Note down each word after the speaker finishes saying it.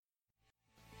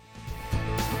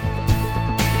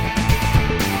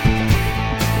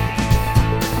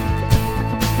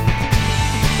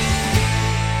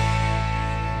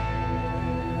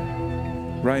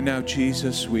Right now,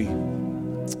 Jesus, we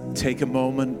take a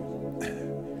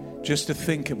moment just to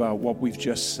think about what we've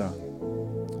just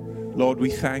sung. Lord, we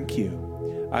thank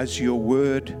you as your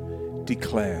word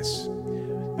declares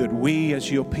that we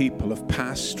as your people have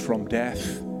passed from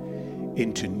death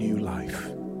into new life.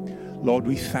 Lord,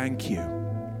 we thank you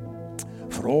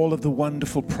for all of the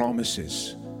wonderful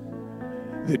promises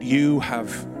that you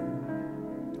have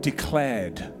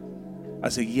declared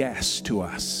as a yes to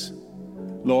us.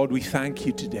 Lord, we thank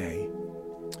you today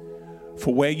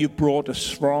for where you brought us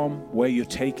from, where you're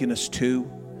taking us to.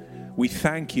 We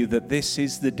thank you that this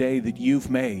is the day that you've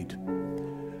made,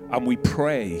 and we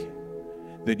pray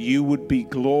that you would be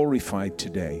glorified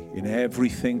today in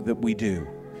everything that we do.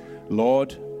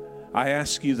 Lord, I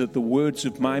ask you that the words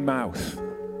of my mouth,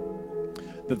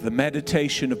 that the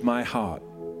meditation of my heart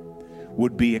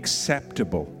would be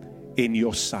acceptable in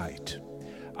your sight,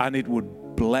 and it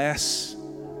would bless,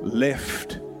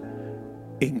 lift,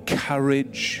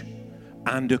 encourage,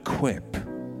 and equip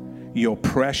your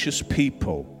precious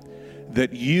people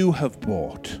that you have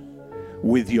bought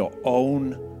with your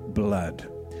own blood.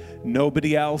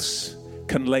 Nobody else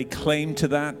can lay claim to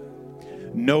that.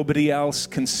 Nobody else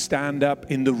can stand up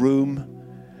in the room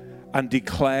and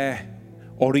declare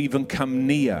or even come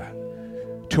near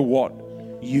to what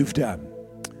you've done.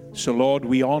 So Lord,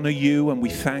 we honor you and we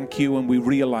thank you, and we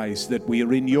realize that we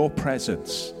are in your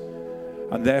presence.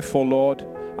 And therefore, Lord,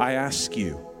 I ask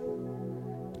you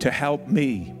to help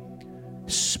me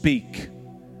speak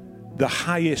the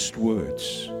highest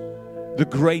words, the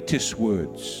greatest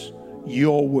words,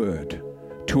 your word,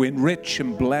 to enrich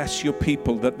and bless your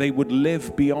people, that they would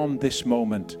live beyond this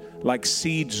moment like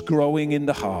seeds growing in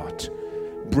the heart,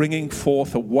 bringing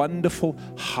forth a wonderful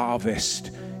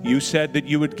harvest. You said that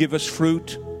you would give us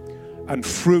fruit, and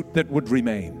fruit that would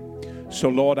remain. So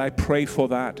Lord, I pray for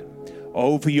that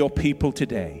over your people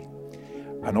today.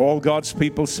 And all God's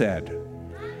people said,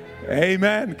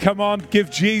 amen. Come on, give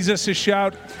Jesus a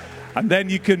shout. And then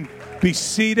you can be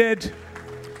seated.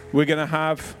 We're going to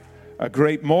have a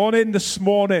great morning this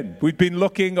morning. We've been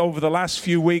looking over the last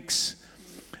few weeks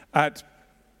at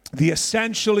the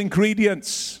essential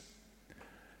ingredients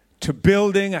to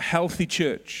building a healthy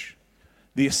church.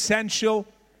 The essential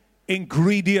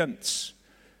ingredients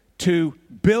to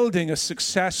building a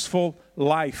successful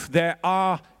life. There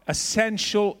are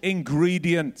essential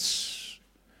ingredients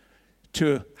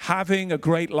to having a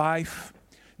great life.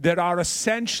 There are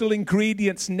essential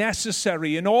ingredients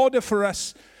necessary in order for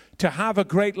us to have a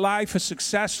great life, a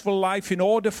successful life, in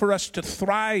order for us to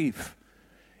thrive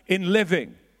in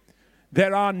living.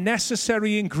 There are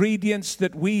necessary ingredients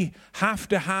that we have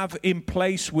to have in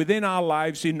place within our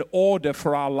lives in order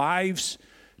for our lives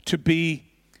to be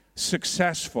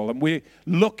successful. And we're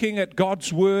looking at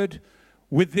God's word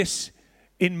with this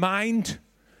in mind,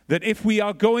 that if we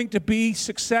are going to be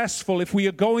successful, if we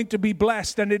are going to be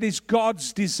blessed, and it is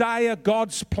God's desire,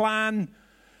 God's plan,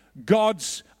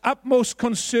 God's utmost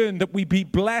concern that we be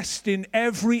blessed in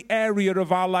every area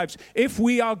of our lives. If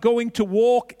we are going to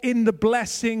walk in the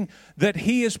blessing that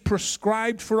he has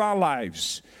prescribed for our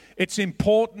lives, it's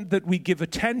important that we give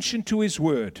attention to his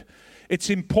word. It's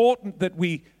important that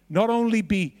we not only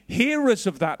be hearers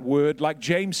of that word, like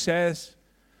James says,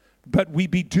 but we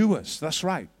be doers. That's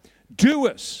right.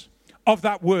 Doers of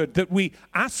that word, that we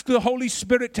ask the Holy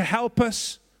Spirit to help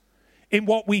us in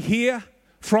what we hear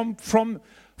from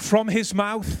his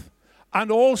mouth,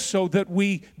 and also that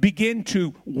we begin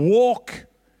to walk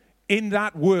in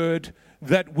that word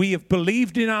that we have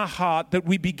believed in our heart, that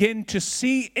we begin to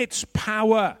see its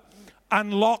power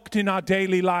unlocked in our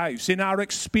daily lives, in our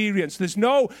experience. There's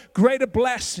no greater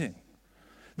blessing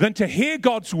than to hear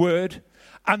God's word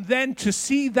and then to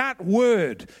see that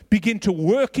word begin to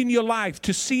work in your life,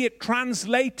 to see it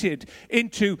translated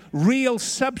into real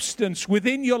substance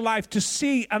within your life, to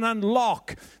see and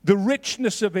unlock the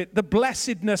richness of it, the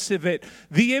blessedness of it,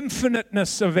 the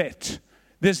infiniteness of it.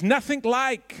 There's nothing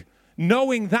like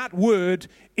knowing that word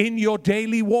in your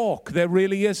daily walk. There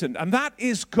really isn't. And that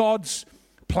is God's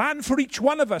plan for each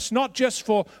one of us, not just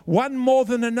for one more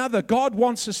than another. God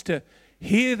wants us to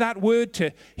hear that word, to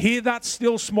hear that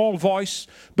still small voice,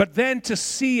 but then to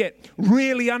see it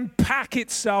really unpack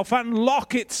itself,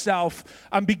 unlock itself,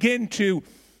 and begin to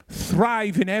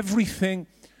thrive in everything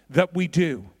that we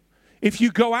do. If you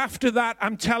go after that,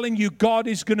 I'm telling you, God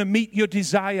is going to meet your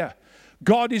desire.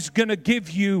 God is going to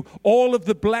give you all of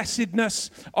the blessedness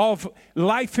of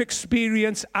life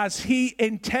experience as he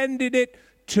intended it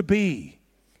to be.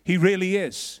 He really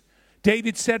is.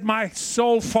 David said, my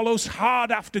soul follows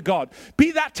hard after God.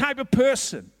 Be that type of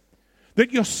person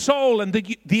that your soul and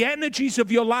the energies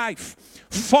of your life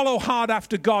follow hard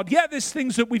after God. Yeah, there's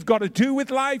things that we've got to do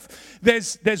with life.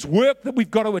 There's work that we've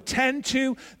got to attend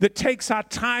to that takes our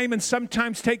time and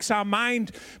sometimes takes our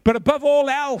mind. But above all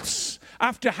else,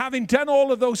 after having done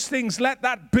all of those things, let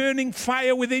that burning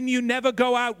fire within you never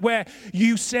go out, where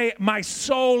you say, my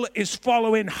soul is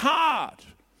following hard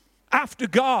after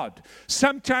God.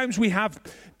 Sometimes we have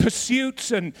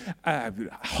pursuits and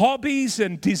hobbies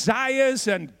and desires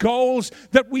and goals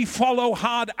that we follow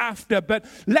hard after. But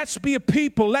let's be a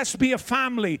people, let's be a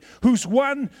family whose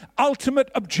one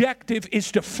ultimate objective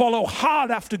is to follow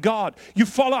hard after God. You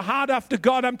follow hard after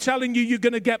God, I'm telling you, you're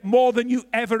going to get more than you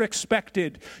ever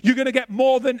expected. You're going to get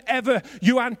more than ever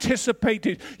you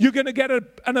anticipated. You're going to get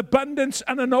an abundance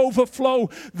and an overflow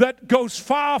that goes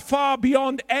far, far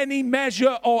beyond any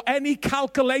measure or any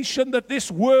calculation that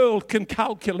this world can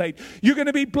calculate. You're going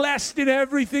to be blessed in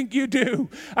everything you do.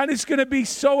 And it's going to be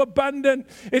so abundant.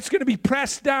 It's going to be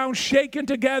pressed down, shaken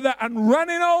together, and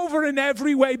running over in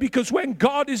every way. Because when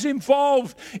God is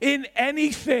involved in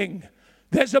anything,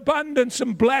 there's abundance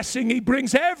and blessing. He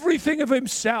brings everything of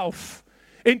himself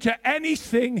into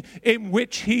anything in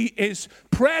which he is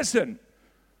present.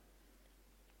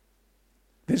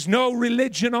 There's no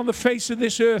religion on the face of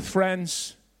this earth,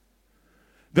 friends,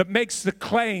 that makes the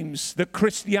claims that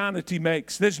Christianity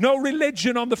makes. There's no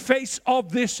religion on the face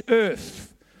of this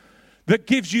earth that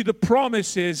gives you the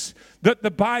promises that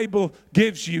the Bible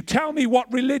gives you. Tell me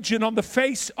what religion on the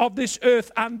face of this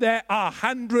earth, and there are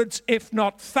hundreds, if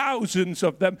not thousands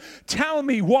of them. Tell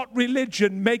me what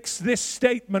religion makes this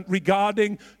statement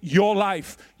regarding your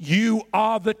life. You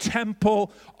are the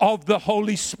temple of the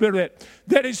Holy Spirit.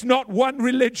 There is not one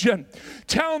religion.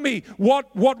 Tell me what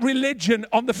religion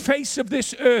on the face of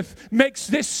this earth makes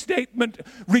this statement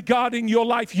regarding your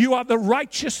life. You are the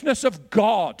righteousness of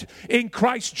God in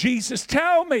Christ Jesus.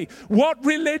 Tell me what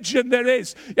religion there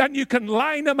is, and you can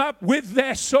line them up with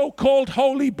their so-called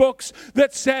holy books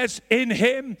that says, in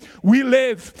him we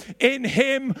live, in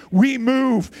him we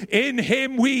move, in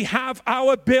him we have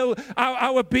our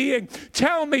being.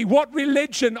 Tell me what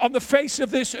religion on the face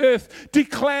of this earth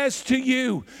declares to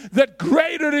you that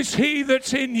greater is he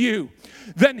that's in you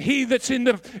than he that's in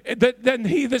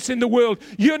the world.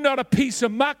 You're not a piece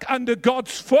of muck under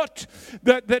God's foot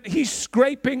that he's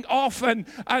scraping off and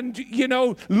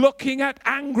looking at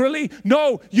angrily.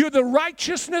 No, you're the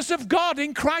righteousness of God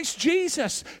in Christ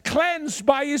Jesus, cleansed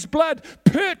by his blood,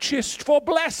 purchased for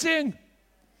blessing.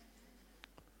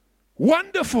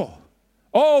 Wonderful.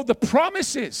 Oh, the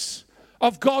promises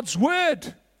of God's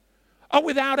word are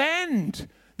without end.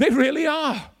 They really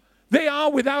are. They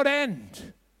are without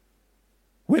end.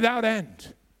 Without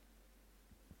end.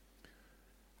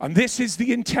 And this is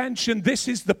the intention, this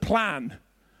is the plan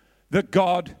that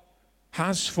God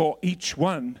has for each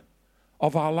one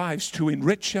of our lives, to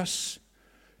enrich us,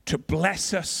 to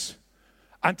bless us,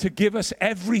 and to give us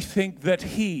everything that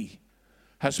he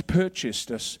has purchased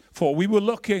us for. We were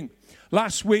looking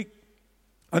last week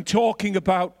and talking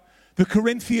about the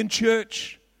Corinthian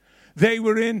church. They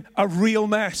were in a real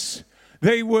mess.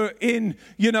 They were in,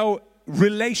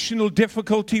 relational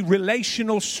difficulty,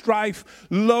 relational strife,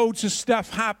 loads of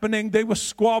stuff happening. They were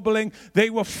squabbling, they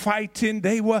were fighting,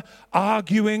 they were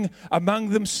arguing among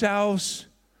themselves.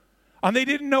 And they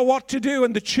didn't know what to do,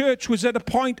 and the church was at a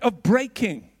point of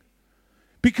breaking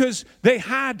because they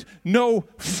had no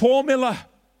formula.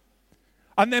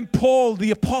 And then Paul, the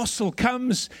apostle,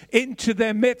 comes into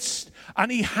their midst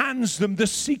and he hands them the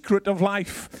secret of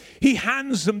life. He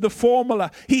hands them the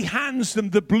formula. He hands them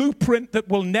the blueprint that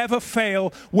will never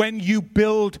fail when you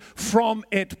build from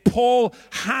it. Paul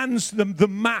hands them the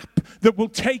map that will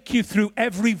take you through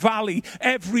every valley,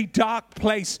 every dark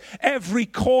place, every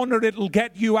corner it'll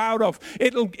get you out of.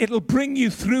 It'll bring you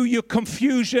through your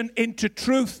confusion into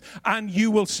truth, and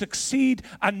you will succeed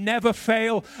and never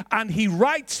fail. And he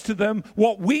writes to them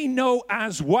what we know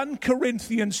as 1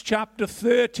 Corinthians chapter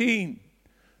 13.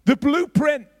 The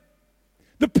blueprint,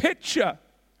 the picture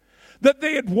that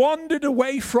they had wandered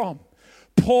away from.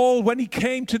 Paul, when he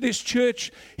came to this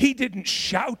church, he didn't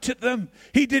shout at them.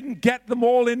 He didn't get them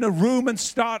all in a room and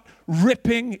start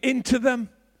ripping into them.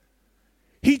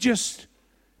 He just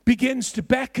begins to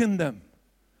beckon them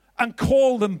and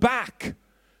call them back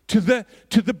to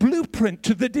the blueprint,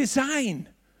 to the design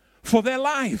for their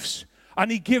lives. And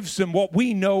he gives them what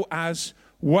we know as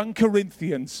 1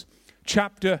 Corinthians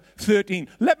chapter 13.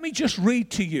 Let me just read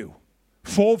to you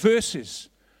 4 verses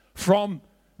from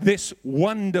this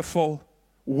wonderful,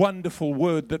 wonderful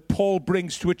word that Paul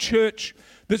brings to a church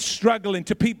that's struggling,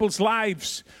 to people's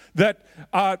lives that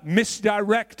are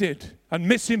misdirected and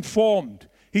misinformed.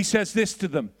 He says this to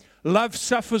them: Love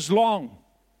suffers long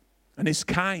and is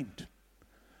kind.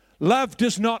 Love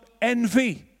does not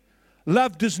envy.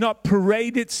 Love does not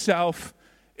parade itself,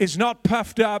 is not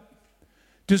puffed up,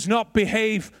 does not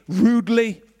behave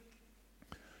rudely,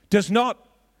 does not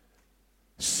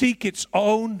seek its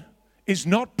own, is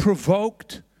not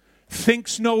provoked,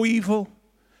 thinks no evil,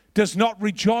 does not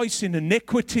rejoice in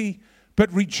iniquity,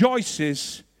 but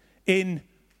rejoices in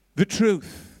the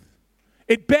truth.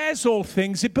 It bears all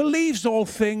things, it believes all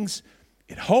things,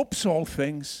 it hopes all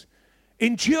things,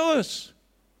 endures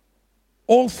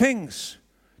all things.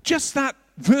 Just that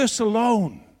verse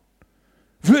alone,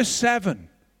 verse 7,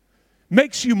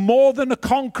 makes you more than a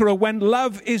conqueror when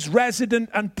love is resident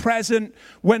and present,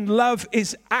 when love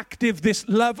is active, this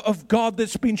love of God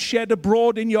that's been shed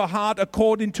abroad in your heart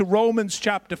according to Romans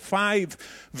chapter 5,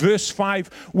 verse 5.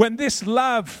 When this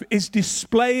love is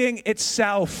displaying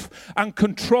itself and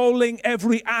controlling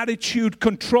every attitude,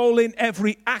 controlling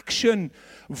every action,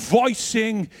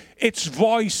 voicing its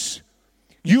voice,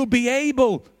 you'll be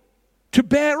able to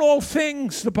bear all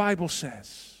things, the Bible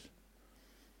says.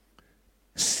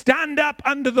 Stand up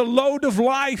under the load of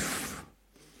life.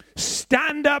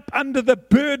 Stand up under the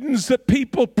burdens that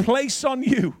people place on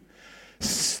you.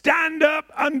 Stand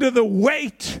up under the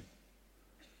weight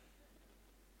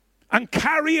and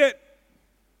carry it.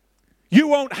 You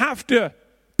won't have to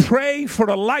pray for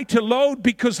a lighter load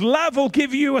because love will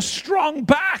give you a strong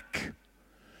back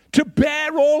to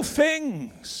bear all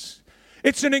things.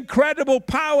 It's an incredible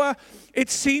power. It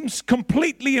seems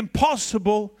completely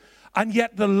impossible. And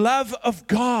yet the love of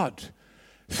God,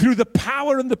 through the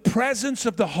power and the presence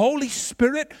of the Holy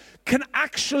Spirit, can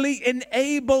actually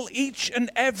enable each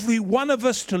and every one of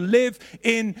us to live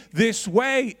in this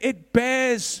way. It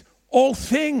bears all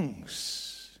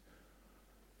things.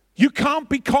 You can't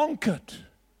be conquered.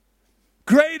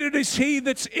 Greater is he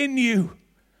that's in you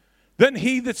than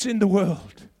he that's in the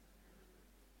world.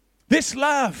 This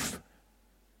love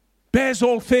bears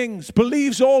all things,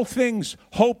 believes all things,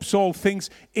 hopes all things,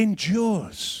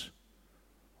 endures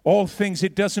all things.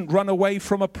 It doesn't run away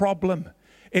from a problem.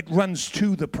 It runs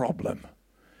to the problem.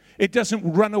 It doesn't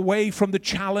run away from the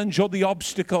challenge or the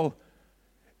obstacle.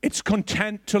 It's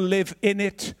content to live in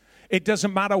it. It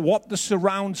doesn't matter what the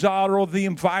surrounds are or the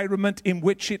environment in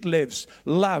which it lives.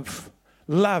 Love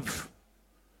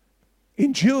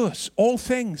endures all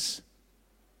things.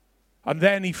 And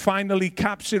then he finally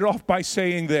caps it off by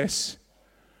saying this: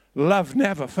 love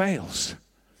never fails.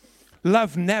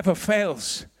 Love never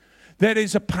fails. There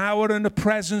is a power and a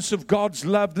presence of God's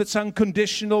love that's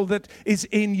unconditional, that is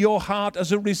in your heart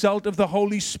as a result of the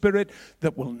Holy Spirit,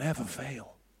 that will never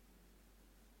fail.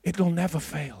 It will never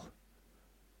fail.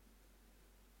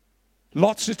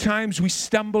 Lots of times we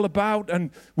stumble about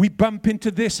and we bump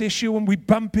into this issue and we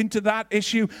bump into that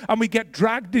issue and we get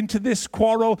dragged into this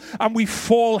quarrel and we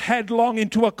fall headlong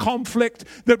into a conflict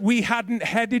that we hadn't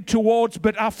headed towards,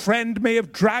 but our friend may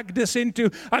have dragged us into,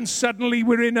 and suddenly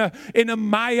we're in a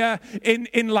mire,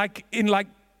 in like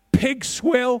pig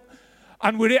swill,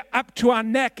 and we're up to our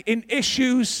neck in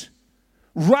issues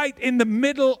right in the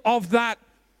middle of that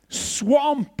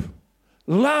swamp.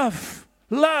 Love,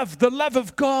 the love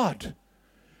of God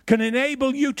can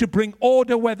enable you to bring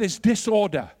order where there's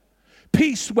disorder,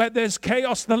 peace where there's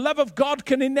chaos. The love of God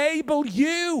can enable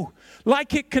you,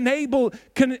 like it can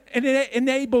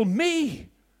enable me,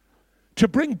 to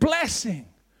bring blessing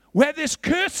where there's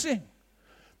cursing.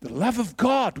 The love of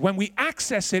God, when we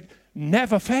access it,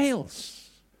 never fails.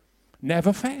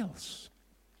 Never fails.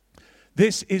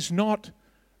 This is not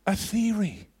a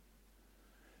theory.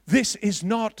 This is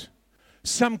not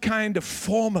some kind of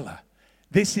formula.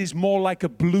 This is more like a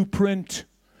blueprint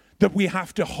that we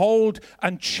have to hold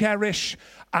and cherish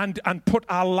and put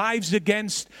our lives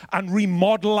against, and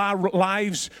remodel our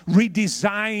lives,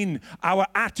 redesign our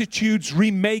attitudes,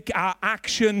 remake our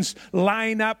actions,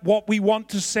 line up what we want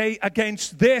to say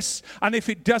against this. And if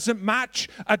it doesn't match,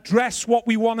 address what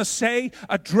we want to say,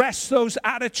 address those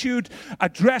attitudes,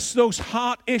 address those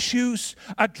heart issues,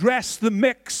 address the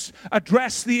mix,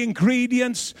 address the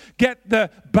ingredients, get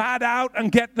the bad out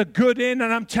and get the good in.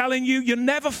 And I'm telling you, you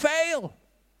never fail.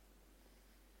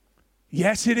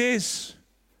 Yes, it is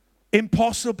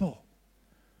impossible,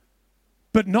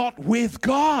 but not with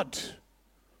God.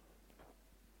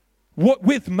 What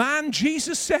with man,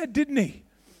 Jesus said, didn't he?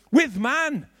 With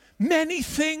man, many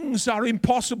things are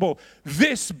impossible,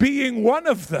 this being one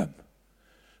of them.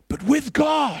 But with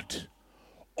God,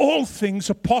 all things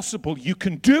are possible. You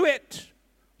can do it.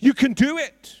 You can do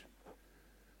it.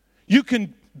 You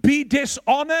can be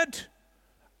dishonored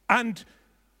and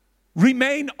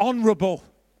remain honorable.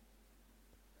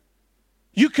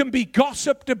 You can be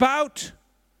gossiped about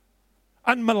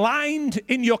and maligned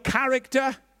in your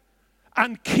character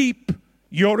and keep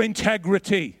your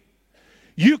integrity.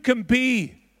 You can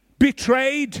be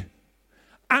betrayed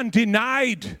and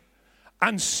denied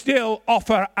and still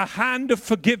offer a hand of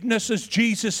forgiveness as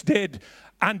Jesus did,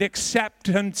 and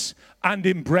acceptance and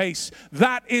embrace.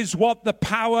 That is what the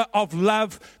power of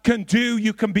love can do.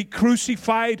 You can be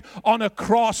crucified on a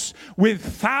cross with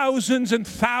thousands and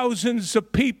thousands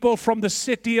of people from the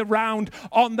city around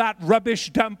on that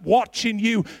rubbish dump watching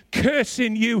you,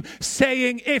 cursing you,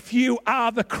 saying, if you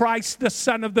are the Christ, the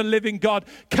Son of the living God,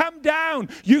 come down.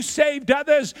 You saved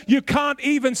others. You can't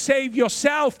even save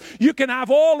yourself. You can have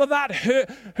all of that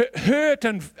hurt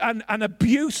and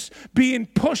abuse being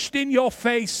pushed in your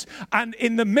face, and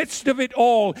in the midst of it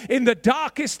all, in the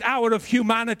darkest hour of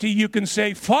humanity, you can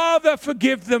say, Father,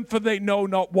 forgive them, for they know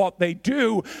not what they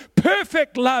do.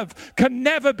 Perfect love can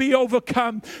never be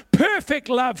overcome. Perfect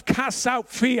love casts out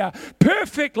fear.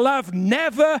 Perfect love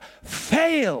never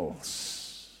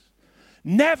fails.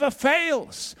 Never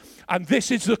fails. And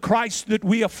this is the Christ that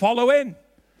we are following.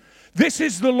 This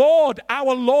is the Lord,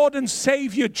 our Lord and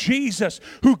Savior Jesus,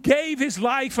 who gave his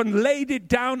life and laid it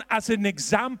down as an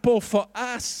example for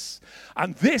us.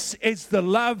 And this is the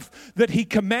love that he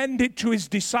commended to his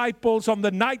disciples on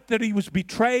the night that he was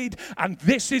betrayed. And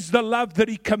this is the love that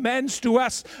he commends to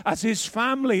us as his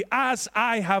family. As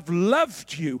I have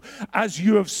loved you, as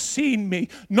you have seen me,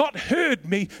 not heard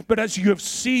me, but as you have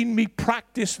seen me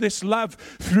practice this love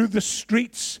through the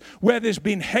streets where there's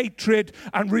been hatred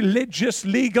and religious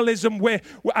legalism, where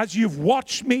as you've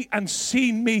watched me and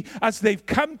seen me, as they've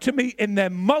come to me in their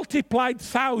multiplied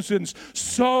thousands,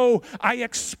 so I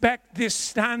expect this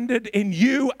standard in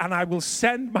you, and I will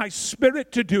send my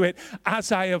Spirit to do it.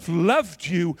 As I have loved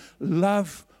you,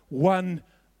 love one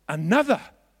another.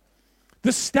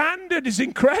 The standard is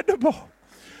incredible.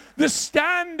 The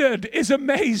standard is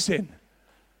amazing.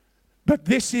 But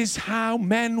this is how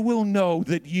men will know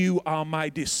that you are my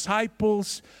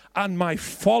disciples and my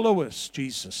followers,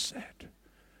 Jesus said.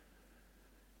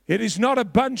 It is not a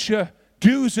bunch of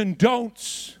do's and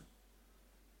don'ts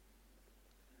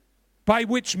by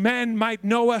which men might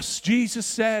know us, Jesus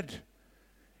said.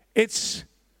 It's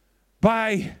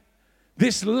by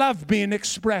this love being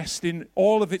expressed in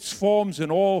all of its forms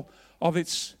and all of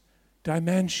its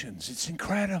dimensions. It's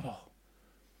incredible.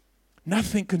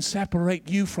 Nothing can separate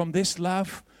you from this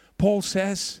love. Paul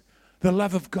says, the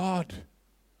love of God.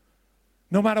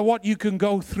 No matter what you can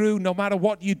go through, no matter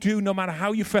what you do, no matter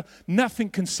how you feel,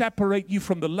 nothing can separate you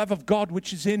from the love of God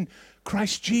which is in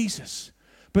Christ Jesus.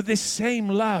 But this same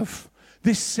love,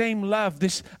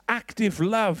 this active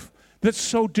love that's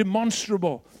so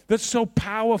demonstrable, that's so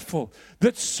powerful,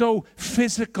 that's so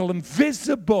physical and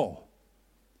visible,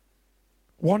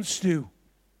 wants to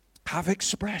have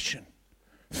expression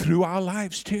through our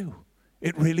lives too.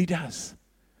 It really does.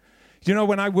 You know,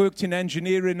 when I worked in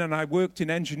engineering, and I worked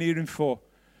in engineering for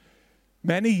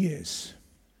many years,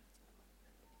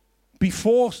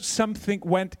 before something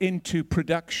went into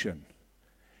production,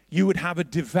 you would have a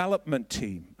development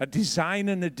team, a design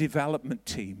and a development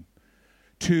team,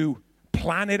 to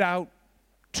plan it out,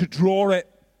 to draw it.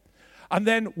 And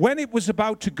then when it was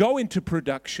about to go into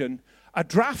production, a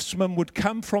draftsman would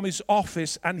come from his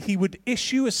office and he would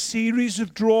issue a series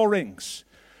of drawings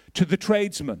to the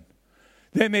tradesmen.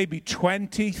 There may be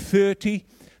 20, 30,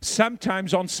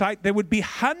 sometimes on site there would be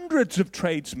hundreds of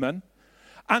tradesmen,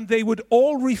 and they would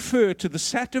all refer to the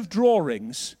set of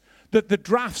drawings that the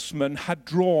draftsman had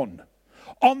drawn.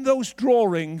 On those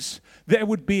drawings, there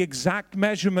would be exact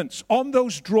measurements. On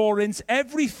those drawings,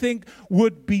 everything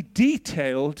would be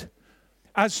detailed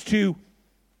as to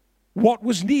what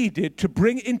was needed to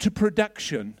bring into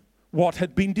production what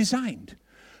had been designed.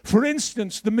 For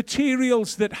instance, the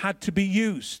materials that had to be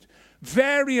used,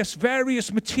 various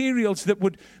materials that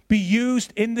would be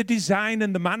used in the design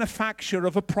and the manufacture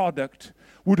of a product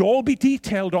would all be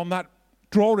detailed on that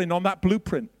drawing, on that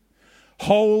blueprint.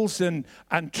 Holes and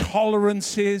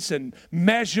tolerances and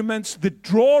measurements, the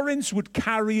drawings would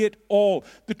carry it all.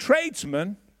 The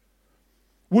tradesman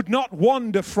would not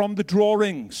wander from the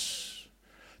drawings.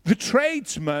 The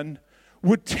tradesman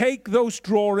would take those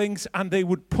drawings and they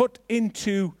would put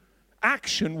into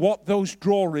action what those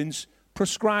drawings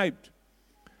prescribed.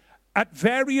 At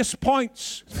various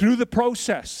points through the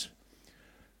process,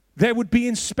 there would be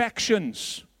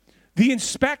inspections. The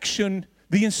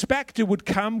inspector would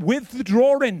come with the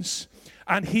drawings,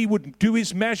 and he would do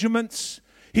his measurements,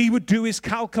 he would do his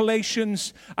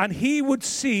calculations, and he would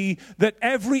see that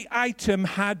every item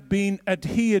had been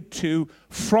adhered to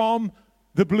from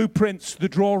the blueprints, the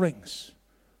drawings.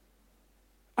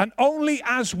 And only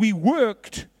as we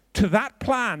worked to that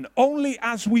plan, only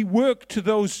as we work to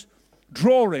those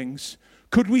drawings,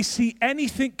 could we see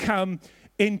anything come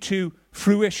into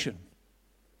fruition.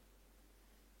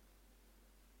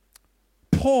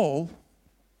 Paul,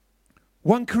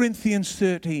 1 Corinthians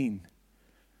 13,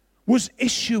 was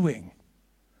issuing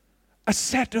a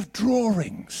set of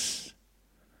drawings.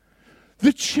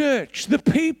 The church, the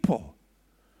people,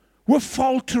 were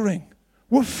faltering,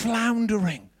 were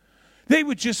floundering. They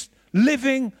were just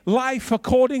living life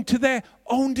according to their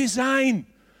own design.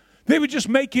 They were just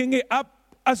making it up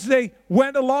as they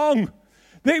went along.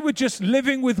 They were just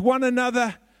living with one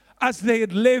another as they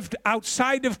had lived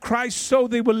outside of Christ, so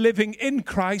they were living in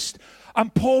Christ.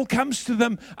 And Paul comes to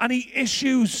them and he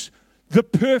issues the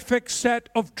perfect set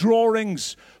of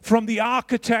drawings from the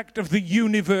architect of the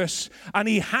universe, and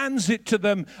he hands it to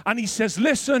them and he says,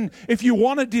 listen, if you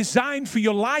want a design for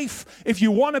your life, if you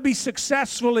want to be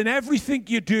successful in everything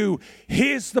you do,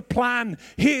 here's the plan,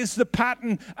 here's the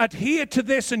pattern, adhere to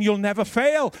this and you'll never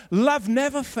fail. Love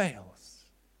never fails.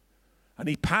 And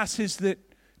he passes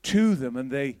it to them and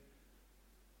they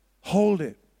hold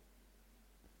it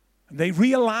and they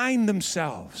realign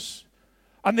themselves.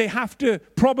 And they have to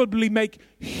probably make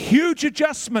huge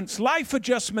adjustments, life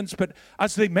adjustments. But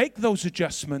as they make those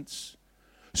adjustments,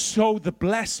 so the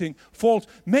blessing falls.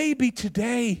 Maybe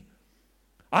today,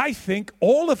 I think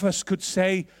all of us could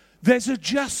say, there's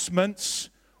adjustments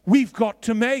we've got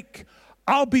to make.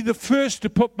 I'll be the first to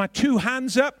put my 2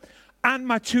 hands up and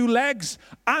my 2 legs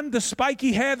and the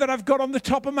spiky hair that I've got on the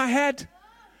top of my head.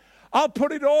 I'll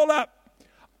put it all up.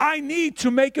 I need to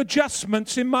make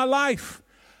adjustments in my life.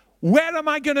 Where am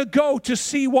I going to go to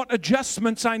see what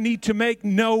adjustments I need to make?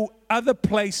 No other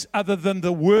place other than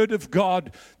the Word of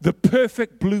God, the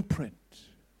perfect blueprint,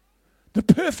 the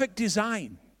perfect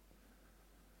design.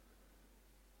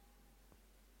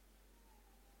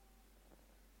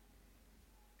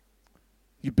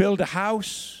 You build a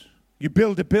house, you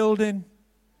build a building,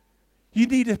 you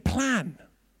need a plan.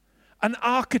 An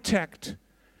architect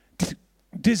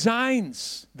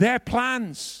designs their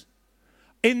plans.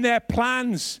 In their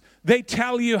plans, they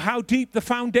tell you how deep the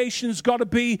foundation's got to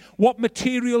be, what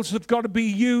materials have got to be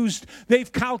used.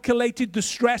 They've calculated the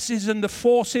stresses and the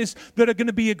forces that are going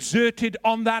to be exerted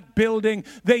on that building.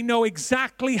 They know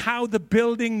exactly how the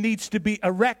building needs to be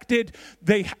erected.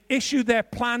 They issue their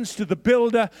plans to the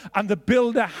builder, and the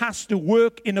builder has to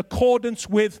work in accordance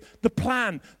with the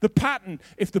plan, the pattern.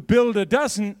 If the builder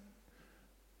doesn't,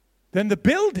 then the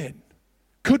building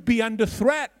could be under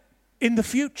threat in the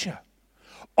future.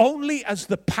 Only as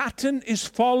the pattern is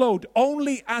followed,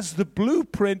 only as the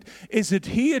blueprint is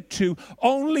adhered to,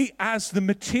 only as the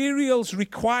materials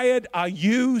required are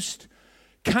used,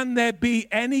 can there be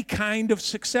any kind of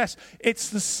success. It's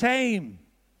the same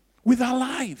with our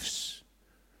lives.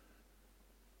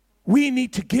 We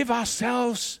need to give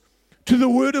ourselves to the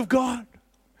Word of God.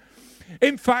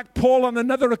 In fact, Paul on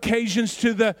another occasions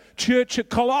to the church at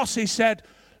Colossae said,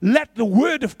 let the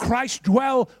Word of Christ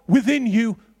dwell within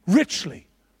you richly.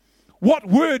 What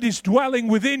word is dwelling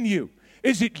within you?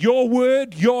 Is it your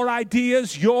word, your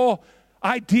ideas, your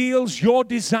ideals, your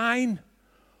design?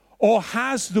 Or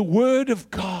has the Word of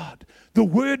God, the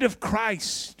Word of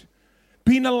Christ,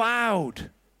 been allowed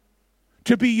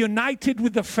to be united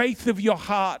with the faith of your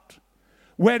heart,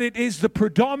 where it is the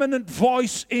predominant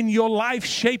voice in your life,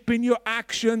 shaping your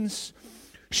actions,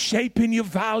 shaping your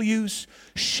values,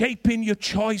 shaping your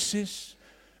choices?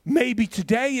 Maybe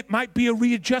today it might be a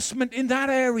readjustment in that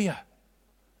area.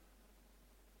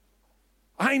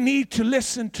 I need to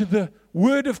listen to the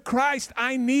Word of Christ.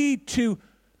 I need to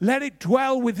let it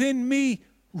dwell within me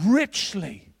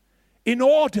richly in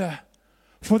order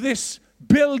for this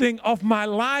building of my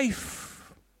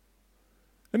life.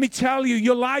 Let me tell you,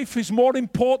 your life is more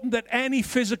important than any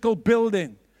physical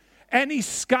building, any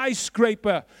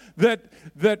skyscraper that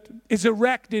is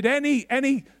erected,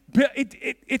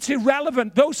 it's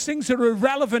irrelevant. Those things are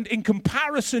irrelevant in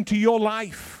comparison to your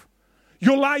life.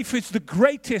 Your life is the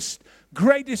greatest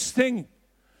thing.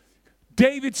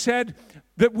 David said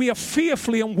that we are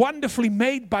fearfully and wonderfully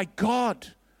made by God.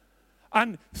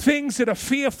 And things that are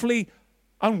fearfully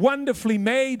and wonderfully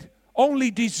made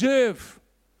only deserve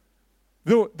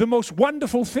the most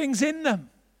wonderful things in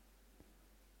them.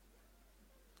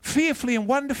 Fearfully and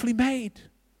wonderfully made.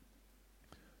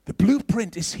 The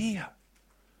blueprint is here.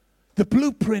 The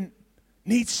blueprint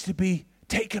needs to be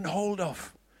taken hold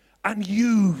of and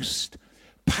used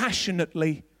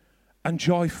passionately and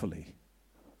joyfully.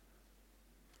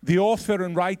 The author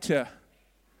and writer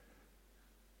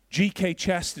G.K.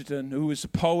 Chesterton, who was a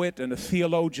poet and a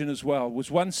theologian as well,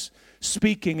 was once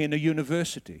speaking in a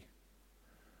university.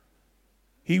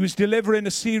 He was delivering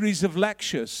a series of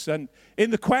lectures, and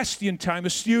in the question time, a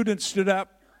student stood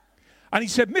up and he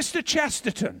said, Mr.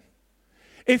 Chesterton,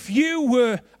 if you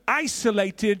were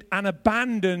isolated and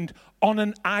abandoned on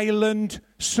an island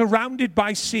surrounded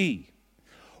by sea,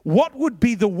 what would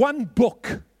be the one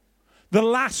book, the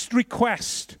last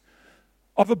request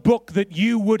of a book that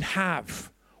you would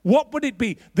have? What would it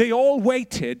be? They all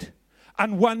waited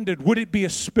and wondered, would it be a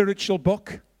spiritual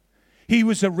book? He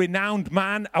was a renowned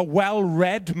man, a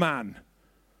well-read man,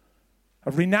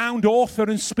 a renowned author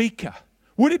and speaker.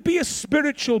 Would it be a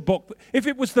spiritual book? If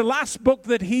it was the last book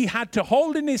that he had to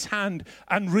hold in his hand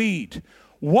and read,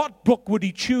 what book would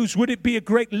he choose? Would it be a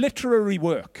great literary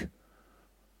work?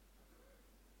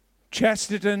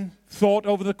 Chesterton thought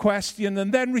over the question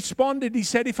and then responded. He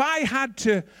said, if I had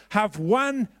to have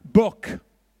one book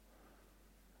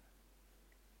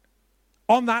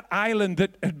on that island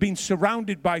that had been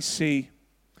surrounded by sea,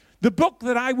 the book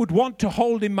that I would want to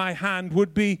hold in my hand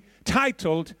would be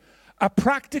titled, A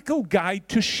Practical Guide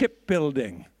to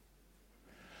Shipbuilding.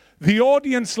 The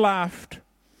audience laughed.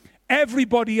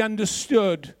 Everybody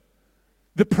understood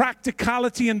the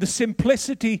practicality and the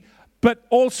simplicity, but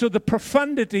also the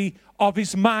profundity of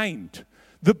his mind.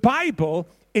 The Bible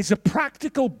is a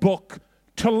practical book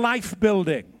to life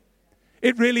building.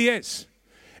 It really is.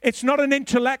 It's not an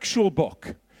intellectual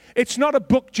book. It's not a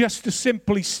book just to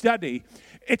simply study.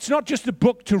 It's not just a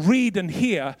book to read and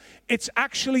hear. It's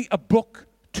actually a book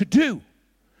to do,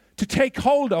 to take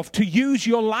hold of, to use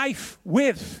your life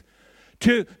with,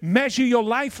 to measure your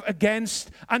life against,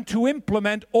 and to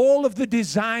implement all of the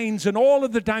designs and all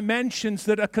of the dimensions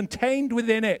that are contained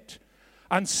within it,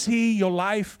 and see your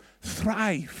life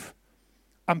thrive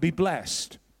and be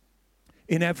blessed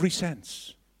in every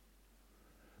sense.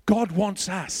 God wants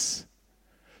us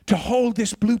to hold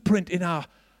this blueprint in our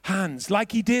hands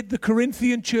like he did the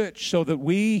Corinthian church, so that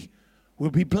we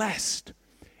will be blessed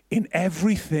in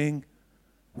everything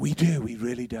we do. He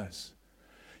really does.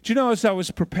 Do you know, as I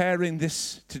was preparing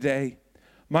this today,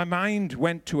 my mind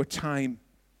went to a time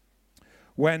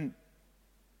when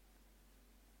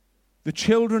the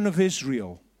children of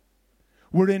Israel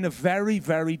were in a very,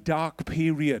 very dark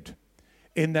period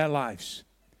in their lives.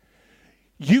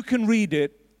 You can read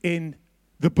it in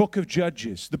the book of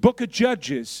Judges. The book of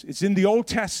Judges is in the Old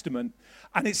Testament,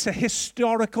 and it's a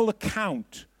historical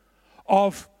account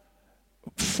of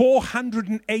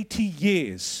 480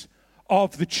 years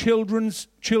of the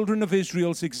children of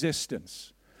Israel's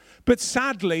existence. But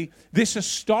sadly, this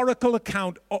historical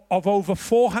account of over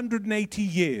 480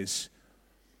 years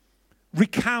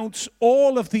recounts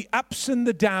all of the ups and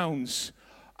the downs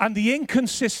and the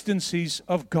inconsistencies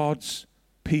of God's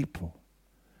people.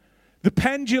 The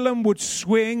pendulum would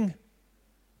swing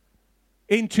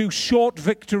into short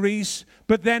victories,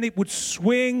 but then it would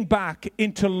swing back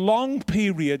into long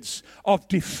periods of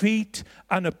defeat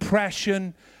and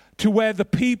oppression, to where the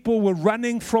people were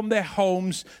running from their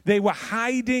homes. They were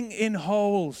hiding in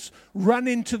holes,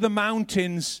 running to the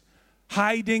mountains,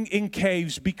 hiding in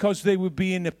caves, because they were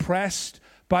being oppressed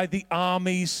by the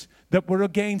armies that were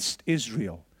against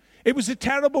Israel. It was a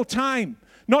terrible time,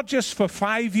 not just for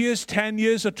 5 years, 10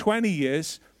 years, or 20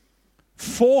 years.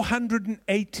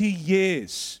 480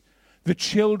 years, the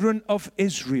children of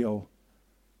Israel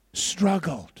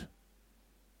struggled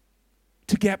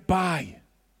to get by.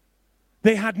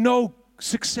 They had no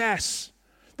success.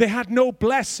 They had no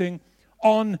blessing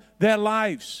on their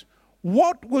lives.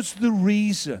 What was the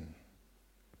reason?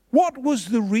 What was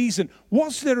the reason?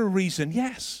 Was there a reason?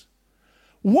 Yes.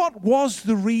 What was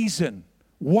the reason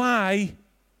why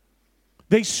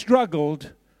they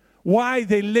struggled, why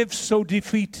they lived so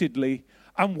defeatedly,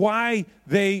 and why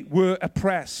they were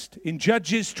oppressed? In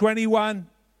Judges 21,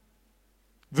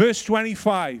 verse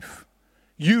 25,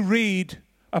 you read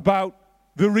about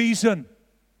the reason.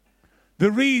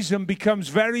 The reason becomes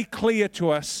very clear to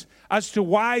us as to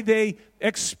why they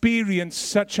experienced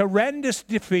such horrendous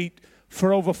defeat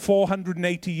for over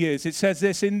 480 years. It says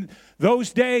this: in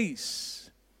those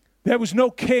days, there was no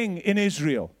king in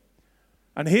Israel.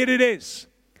 And here it is.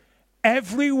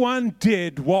 Everyone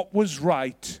did what was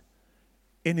right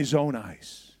in his own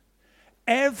eyes.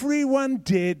 Everyone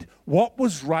did what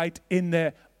was right in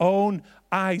their own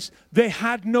eyes. They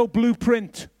had no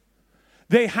blueprint.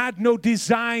 They had no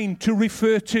design to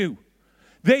refer to.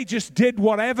 They just did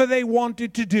whatever they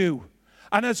wanted to do.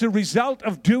 And as a result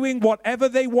of doing whatever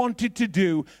they wanted to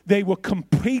do, they were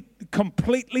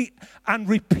completely and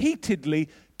repeatedly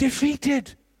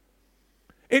defeated.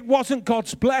 It wasn't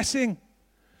God's blessing,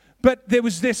 but there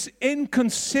was this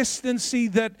inconsistency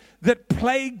that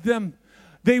plagued them.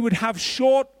 They would have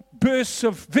short bursts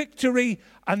of victory,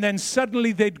 and then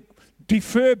suddenly they'd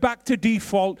defer back to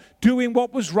default, doing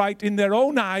what was right in their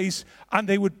own eyes, and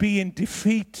they would be in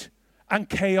defeat and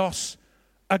chaos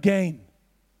again.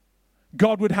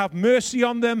 God would have mercy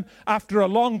on them after a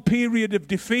long period of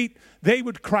defeat. They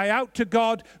would cry out to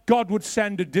God. God would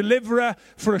send a deliverer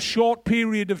for a short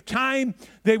period of time.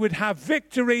 They would have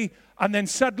victory, and then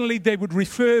suddenly they would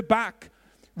revert back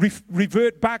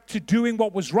to doing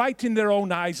what was right in their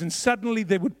own eyes, and suddenly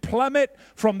they would plummet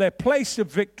from their place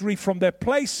of victory, from their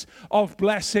place of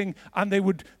blessing, and they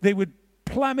would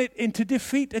plummet into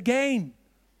defeat again.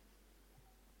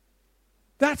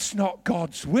 That's not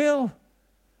God's will.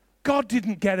 God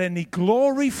didn't get any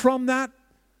glory from that.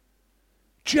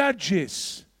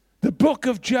 Judges, the book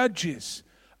of Judges,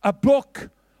 a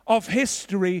book of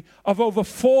history of over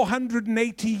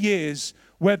 480 years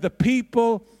where the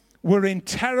people were in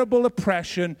terrible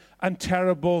oppression and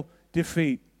terrible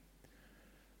defeat.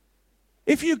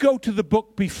 If you go to the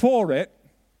book before it,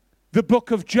 the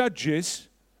book of Judges,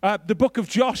 the book of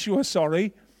Joshua,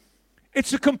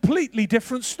 it's a completely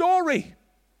different story.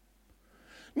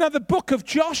 Now, the book of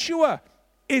Joshua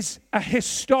is a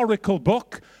historical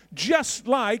book, just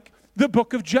like the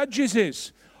book of Judges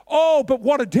is. Oh, but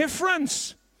what a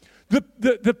difference.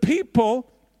 The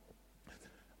people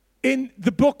in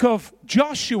the book of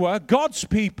Joshua, God's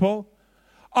people,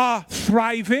 are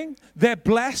thriving, they're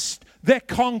blessed, they're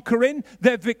conquering,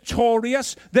 they're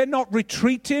victorious, they're not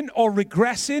retreating or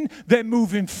regressing, they're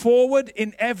moving forward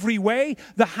in every way.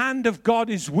 The hand of God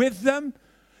is with them.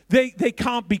 They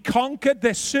can't be conquered.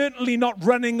 They're certainly not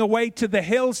running away to the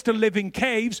hills to live in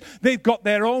caves. They've got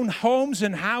their own homes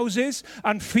and houses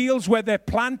and fields where they're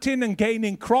planting and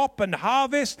gaining crop and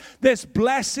harvest. There's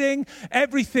blessing.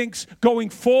 Everything's going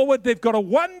forward. They've got a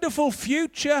wonderful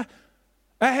future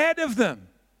ahead of them.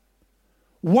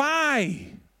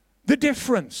 Why the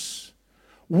difference?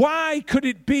 Why could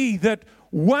it be that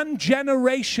one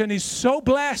generation is so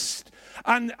blessed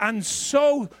and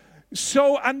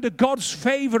so under God's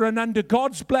favor and under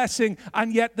God's blessing,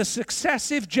 and yet the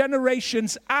successive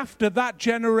generations after that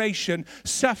generation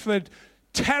suffered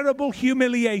terrible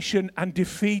humiliation and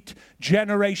defeat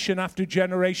generation after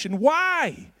generation?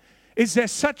 Why is there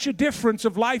such a difference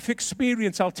of life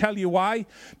experience? I'll tell you why.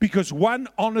 Because one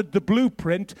honored the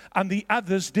blueprint and the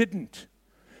others didn't.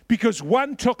 Because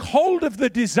one took hold of the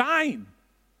design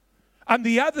and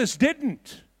the others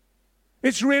didn't.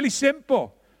 It's really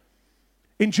simple.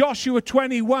 In Joshua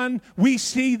 21, we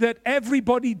see that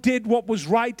everybody did what was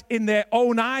right in their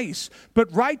own eyes.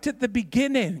 But right at the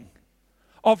beginning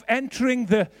of entering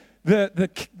the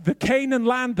Canaan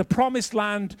land, the promised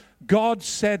land, God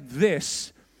said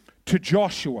this to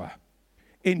Joshua.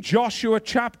 In Joshua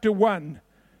chapter 1,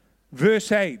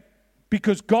 verse 8,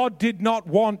 because God did not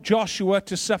want Joshua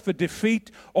to suffer defeat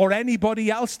or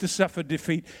anybody else to suffer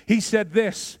defeat. He said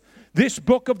this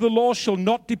book of the law shall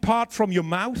not depart from your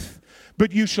mouth,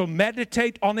 but you shall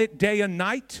meditate on it day and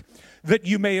night, that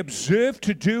you may observe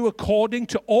to do according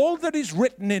to all that is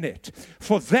written in it.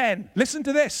 For then, listen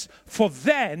to this, for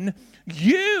then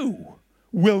you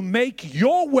will make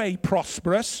your way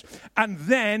prosperous, and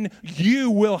then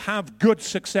you will have good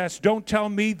success. Don't tell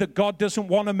me that God doesn't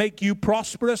want to make you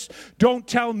prosperous. Don't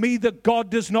tell me that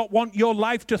God does not want your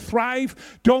life to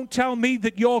thrive. Don't tell me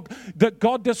that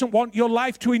God doesn't want your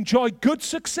life to enjoy good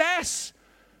success.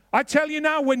 I tell you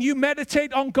now, when you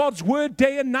meditate on God's word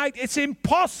day and night, it's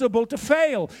impossible to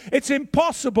fail. It's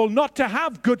impossible not to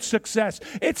have good success.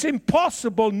 It's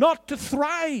impossible not to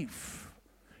thrive.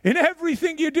 In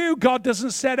everything you do, God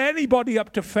doesn't set anybody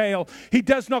up to fail. He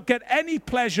does not get any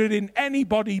pleasure in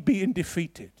anybody being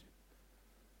defeated.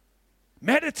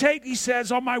 Meditate, he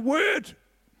says, on my word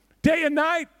day and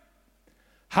night.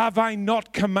 Have I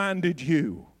not commanded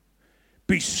you?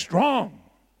 Be strong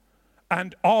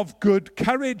and of good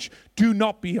courage. Do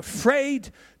not be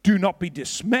afraid. Do not be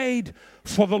dismayed.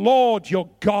 For the Lord your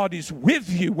God is with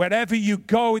you wherever you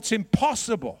go. It's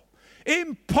impossible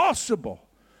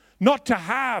not to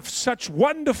have such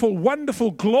wonderful, wonderful,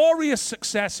 glorious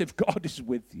success if God is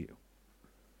with you.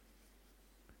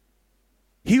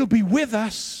 He'll be with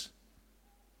us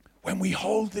when we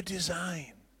hold the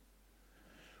design,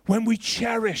 when we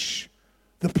cherish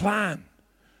the plan,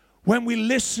 when we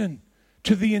listen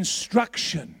to the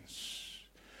instructions.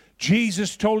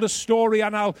 Jesus told a story,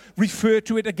 and I'll refer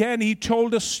to it again. He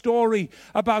told a story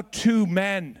about two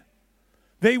men.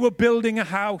 They were building a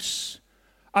house,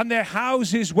 and their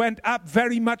houses went up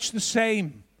very much the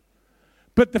same.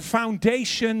 But the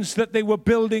foundations that they were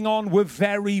building on were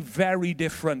very, very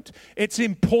different. It's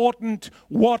important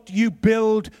what you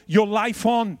build your life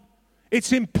on.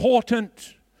 It's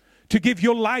important to give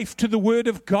your life to the Word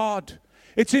of God.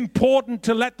 It's important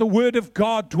to let the word of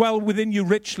God dwell within you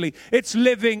richly. It's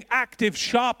living, active,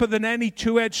 sharper than any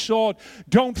two-edged sword.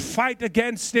 Don't fight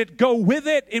against it. Go with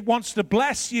it. It wants to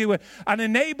bless you and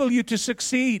enable you to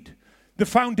succeed. The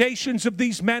foundations of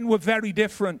these men were very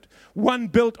different. One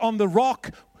built on the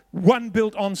rock, one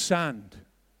built on sand.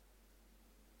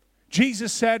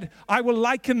 Jesus said, I will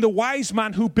liken the wise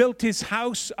man who built his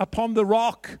house upon the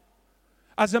rock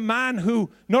as a man who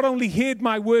not only heard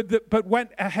my word, but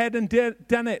went ahead and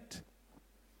done it.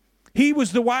 He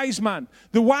was the wise man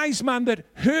that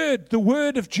heard the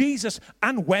word of Jesus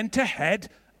and went ahead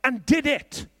and did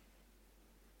it.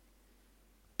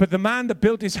 But the man that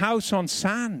built his house on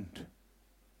sand,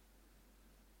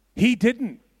 he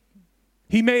didn't.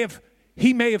 He may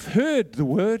have heard the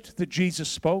word that Jesus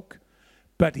spoke,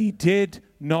 but he did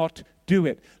not do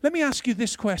it. Let me ask you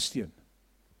this question.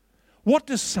 What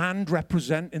does sand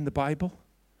represent in the Bible?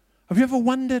 Have you ever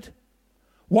wondered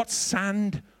what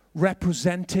sand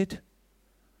represented?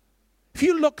 If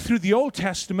you look through the Old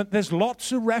Testament, there's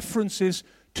lots of references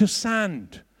to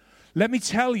sand. Let me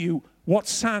tell you what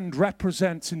sand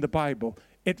represents in the Bible.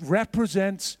 It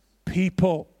represents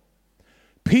people.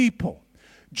 People.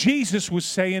 Jesus was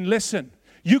saying, listen,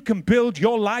 you can build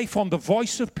your life on the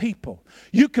voice of people.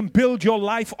 You can build your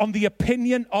life on the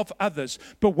opinion of others.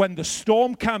 But when the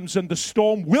storm comes, and the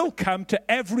storm will come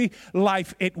to every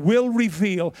life, it will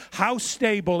reveal how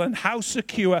stable and how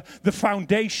secure the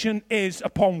foundation is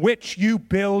upon which you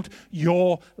build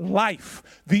your life.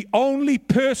 The only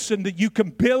person that you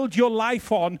can build your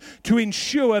life on to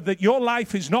ensure that your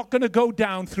life is not going to go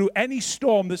down through any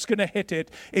storm that's going to hit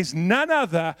it is none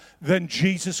other than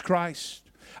Jesus Christ.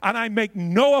 And I make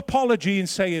no apology in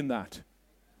saying that.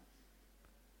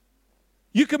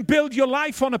 You can build your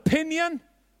life on opinion.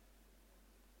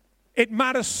 It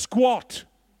matters squat.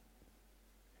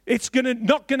 It's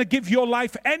not going to give your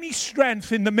life any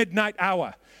strength in the midnight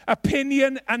hour.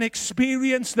 Opinion and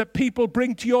experience that people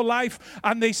bring to your life,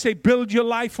 and they say, build your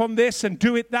life on this and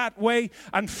do it that way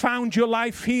and found your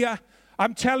life here.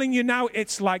 I'm telling you now,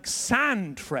 it's like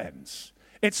sand, friends.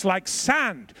 It's like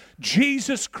sand.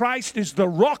 Jesus Christ is the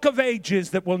rock of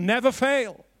ages that will never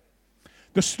fail.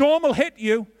 The storm will hit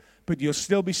you, but you'll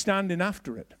still be standing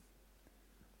after it.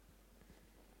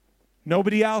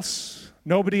 Nobody else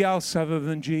other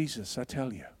than Jesus, I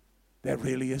tell you. There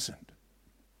really isn't.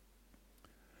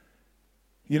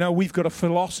 You know, we've got a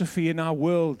philosophy in our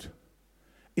world.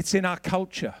 It's in our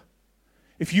culture.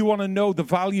 If you want to know the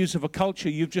values of a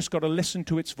culture, you've just got to listen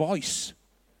to its voice.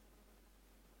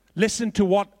 Listen to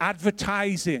what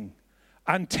advertising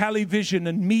and television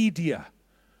and media,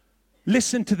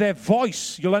 listen to their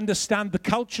voice. You'll understand the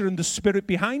culture and the spirit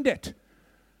behind it.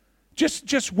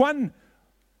 Just one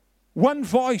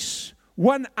voice,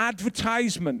 one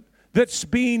advertisement that's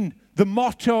been the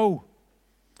motto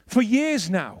for years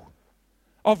now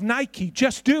of Nike,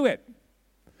 just do it.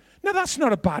 Now, that's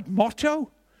not a bad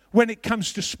motto when it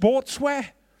comes to sportswear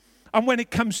and when it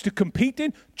comes to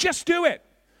competing. Just do it.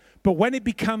 But when it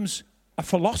becomes a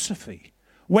philosophy,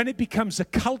 when it becomes a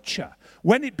culture,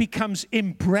 when it becomes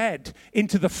inbred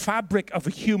into the fabric of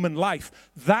a human life,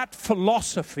 that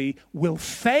philosophy will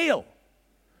fail.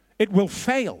 It will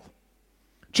fail.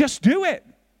 Just do it.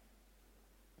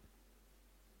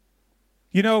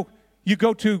 You know, you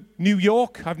go to New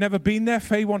York. I've never been there.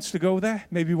 Faye wants to go there.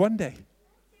 Maybe one day.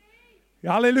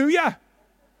 Hallelujah.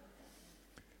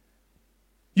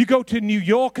 You go to New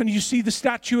York and you see the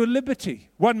Statue of Liberty.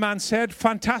 One man said,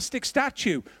 fantastic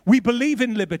statue. We believe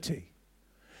in liberty.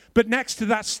 But next to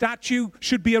that statue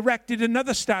should be erected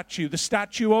another statue, the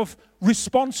statue of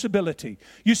responsibility.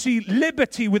 You see,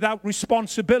 liberty without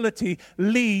responsibility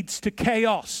leads to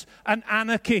chaos and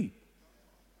anarchy.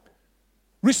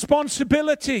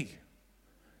 Responsibility.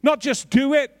 Not just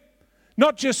do it.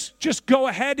 Not just go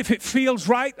ahead if it feels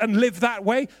right and live that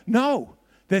way. No.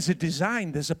 There's a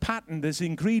design, there's a pattern, there's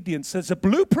ingredients, there's a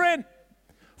blueprint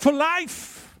for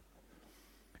life.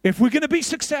 If we're going to be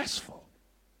successful,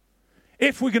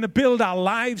 if we're going to build our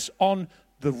lives on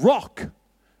the rock,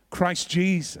 Christ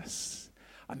Jesus.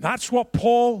 And that's what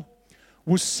Paul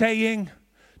was saying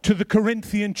to the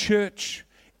Corinthian church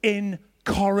in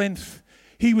Corinth.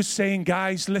 He was saying,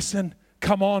 guys, listen,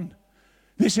 come on.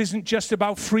 This isn't just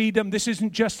about freedom. This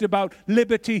isn't just about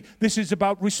liberty. This is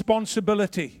about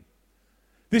responsibility.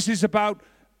 This is about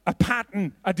a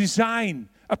pattern, a design,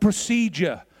 a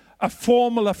procedure, a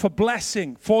formula for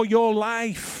blessing for your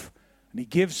life. And he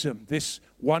gives them this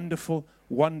wonderful,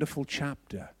 wonderful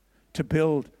chapter to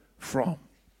build from.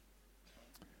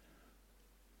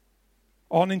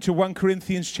 On into 1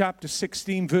 Corinthians chapter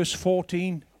 16, verse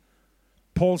 14.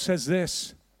 Paul says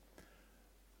this.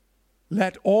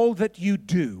 let all that you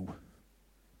do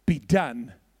be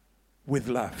done with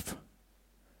love.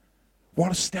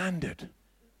 What a standard.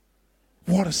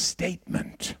 What a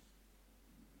statement.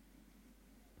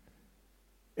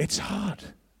 It's hard.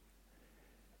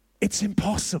 It's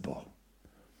impossible.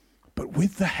 But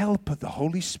with the help of the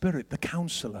Holy Spirit, the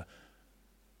counselor,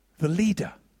 the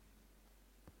leader,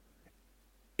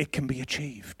 it can be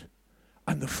achieved.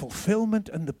 And the fulfillment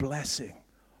and the blessing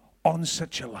on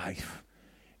such a life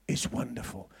is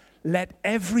wonderful. Let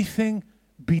everything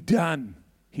be done,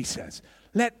 he says.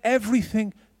 Let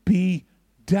everything be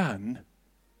done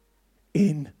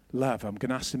in love. I'm going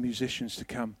to ask the musicians to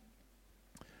come.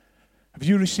 Have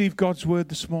you received God's word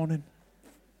this morning?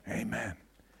 Amen.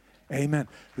 Amen.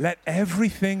 Let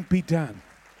everything be done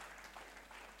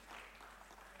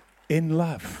in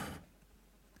love.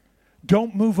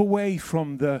 Don't move away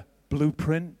from the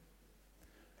blueprint.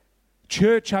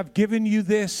 Church, I've given you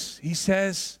this, he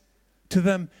says to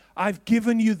them. I've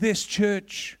given you this,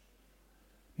 church.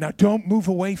 Now don't move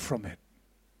away from it.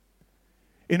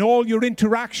 In all your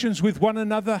interactions with one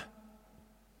another.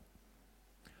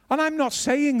 And I'm not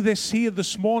saying this here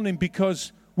this morning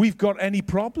because we've got any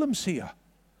problems here.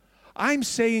 I'm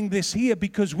saying this here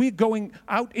because we're going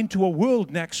out into a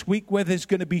world next week where there's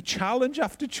going to be challenge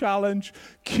after challenge,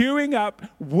 queuing up,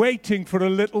 waiting for a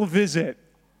little visit.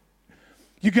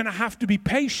 You're going to have to be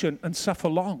patient and suffer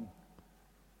long.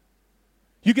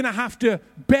 You're going to have to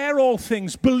bear all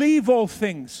things, believe all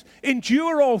things,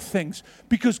 endure all things,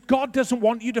 because God doesn't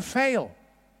want you to fail.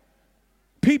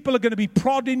 People are going to be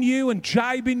prodding you and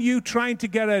jibing you, trying to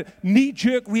get a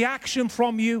knee-jerk reaction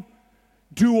from you.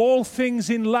 Do all things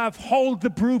in love. Hold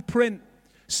the blueprint.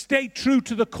 Stay true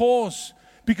to the cause,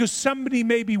 because somebody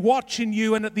may be watching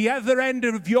you, and at the other end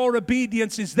of your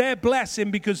obedience is their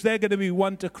blessing, because they're going to be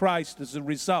won to Christ as a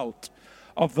result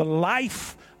of the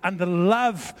life and the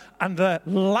love and the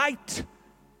light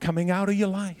coming out of your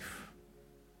life.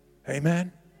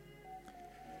 Amen.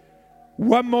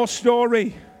 One more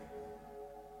story.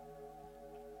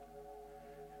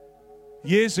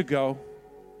 Years ago,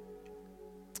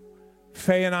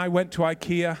 Faye and I went to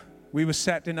IKEA. We were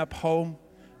setting up home.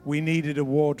 We needed a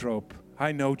wardrobe.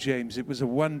 I know, James. It was a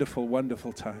wonderful,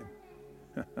 wonderful time.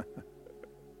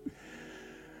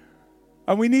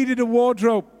 And we needed a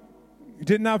wardrobe. We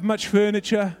didn't have much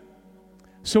furniture.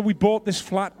 So we bought this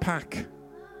flat pack.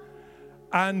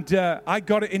 And I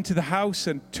got it into the house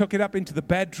and took it up into the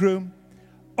bedroom,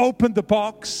 opened the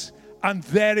box, and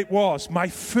there it was, my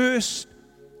first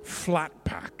flat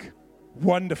pack.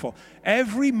 Wonderful.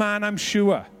 Every man, I'm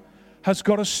sure, has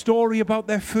got a story about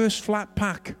their first flat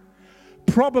pack.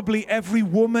 Probably every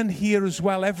woman here as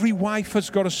well. Every wife has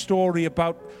got a story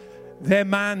about their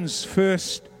man's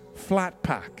first flat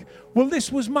pack. Well,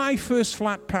 this was my first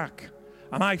flat pack,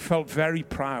 and I felt very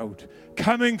proud.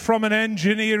 Coming from an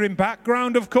engineering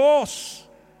background, of course.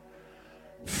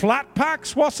 Flat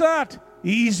packs, what's that?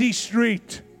 Easy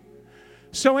street.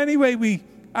 So anyway, we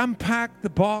unpacked the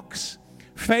box.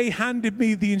 Faye handed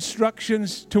me the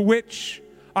instructions, to which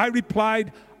I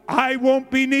replied, I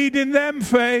won't be needing them,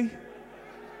 Faye.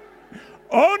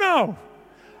 Oh no,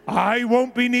 I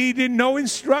won't be needing no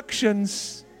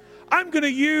instructions. I'm going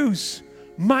to use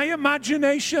my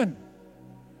imagination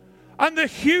and the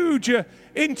huge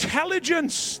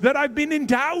intelligence that I've been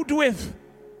endowed with.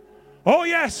 Oh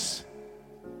yes.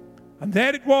 And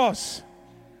there it was.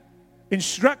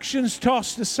 Instructions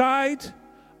tossed aside.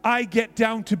 I get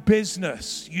down to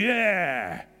business.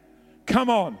 Yeah. Come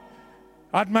on.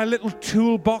 I had my little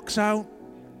toolbox out.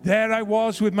 There I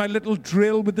was with my little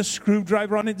drill with the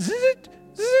screwdriver on it. Zit,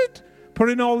 zit.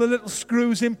 Putting all the little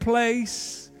screws in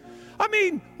place. I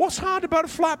mean, what's hard about a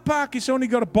flat pack? It's only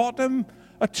got a bottom,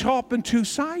 a top, and two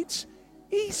sides.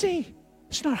 Easy.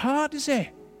 It's not hard, is it?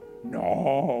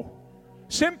 No.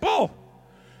 Simple.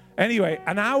 Anyway,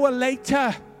 an hour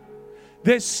later,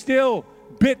 there's still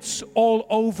bits all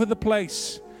over the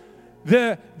place.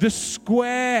 The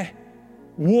square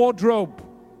wardrobe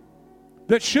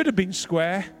that should have been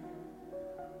square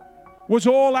was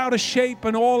all out of shape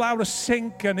and all out of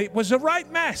sync, and it was a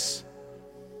right mess.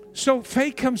 So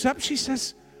Faye comes up, she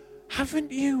says,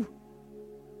 haven't you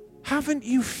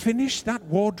finished that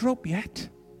wardrobe yet?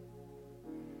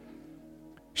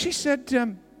 She said,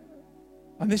 and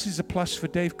this is a plus for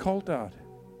Dave Coldard.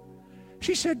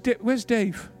 She said, where's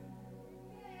Dave?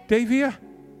 Dave here?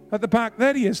 At the back.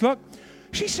 There he is, look.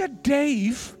 She said,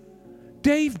 Dave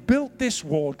built this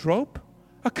wardrobe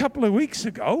a couple of weeks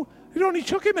ago. It only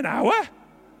took him an hour.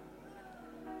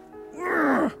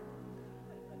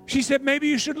 She said, maybe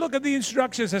you should look at the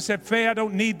instructions. I said, Faye, I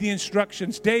don't need the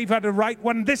instructions. Dave had a right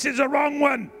one. This is a wrong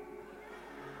one.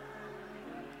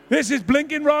 This is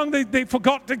blinking wrong. They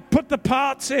forgot to put the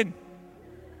parts in.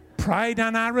 Pride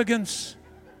and arrogance.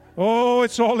 Oh,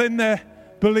 it's all in there.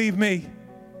 Believe me.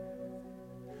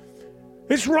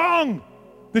 It's wrong.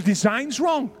 The design's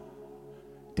wrong.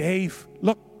 Dave,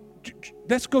 look,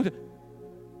 let's go.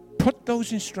 Put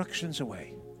those instructions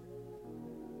away.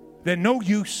 They're no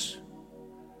use.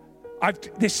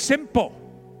 They're simple.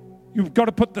 You've got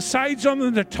to put the sides on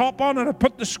and the top on, and I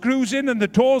put the screws in, and the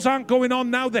doors aren't going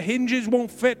on now. The hinges won't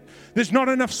fit. There's not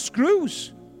enough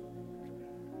screws.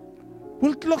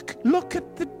 Well, look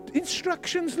at the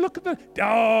instructions. Look at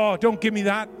oh, don't give me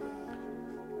that.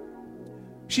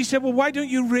 She said, well, why don't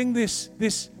you ring this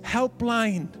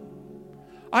helpline?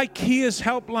 IKEA's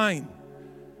helpline.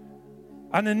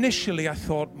 And initially I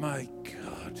thought, my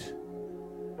God,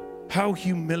 how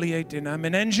humiliating. I'm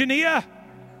an engineer.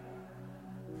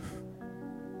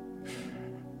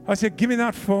 I said, give me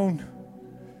that phone.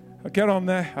 I get on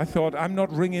there. I thought, I'm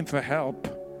not ringing for help.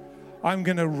 I'm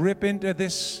going to rip into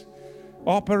this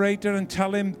operator and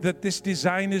tell him that this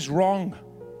design is wrong.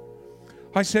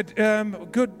 I said,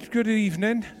 good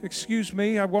evening. Excuse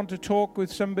me, I want to talk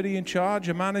with somebody in charge,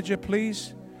 a manager,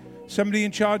 please. Somebody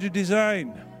in charge of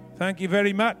design. Thank you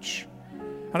very much.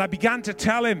 And I began to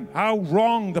tell him how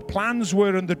wrong the plans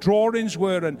were and the drawings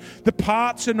were, and the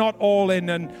parts are not all in.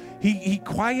 And he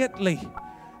quietly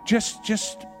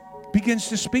just begins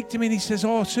to speak to me, and he says,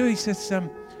 oh, sir, he said,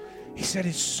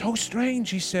 it's so strange.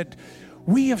 He said,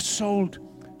 we have sold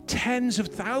tens of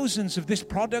thousands of this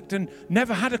product and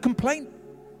never had a complaint.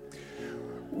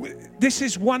 This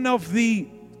is one of the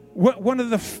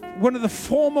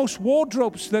foremost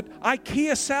wardrobes that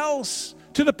IKEA sells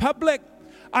to the public,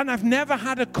 and I've never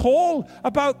had a call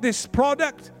about this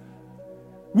product.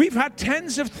 We've had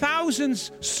tens of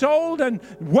thousands sold, and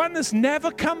one has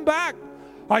never come back.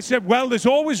 I said, well, there's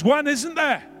always one, isn't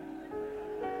there?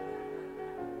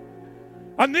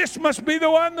 And this must be the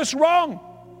one that's wrong.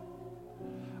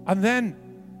 And then,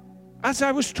 as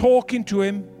I was talking to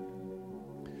him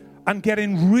and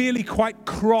getting really quite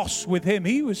cross with him,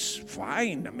 he was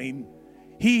fine. I mean,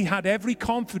 he had every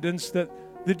confidence that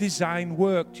the design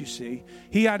worked, you see.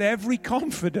 He had every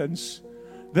confidence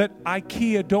that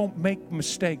IKEA don't make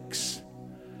mistakes.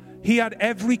 He had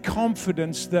every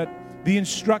confidence that the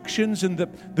instructions and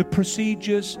the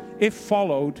procedures, if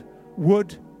followed,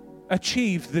 would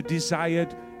achieve the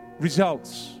desired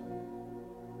results.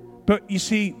 But you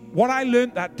see, what I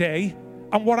learned that day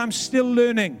and what I'm still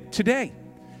learning today,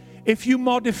 if you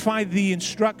modify the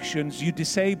instructions, you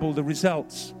disable the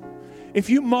results. If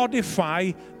you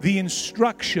modify the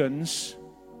instructions,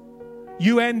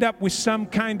 you end up with some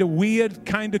kind of weird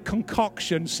kind of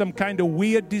concoction, some kind of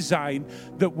weird design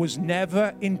that was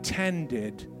never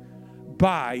intended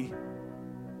by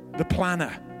the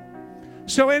planner.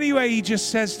 So anyway, he just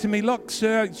says to me, look,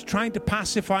 sir, he's trying to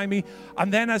pacify me.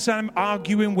 And then as I'm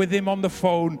arguing with him on the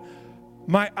phone,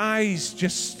 my eyes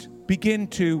just begin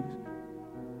to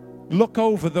look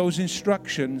over those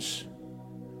instructions.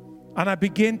 And I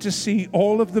begin to see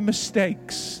all of the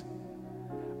mistakes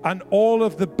and all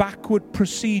of the backward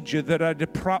procedure that I'd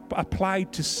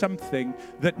applied to something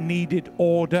that needed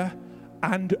order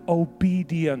and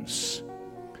obedience.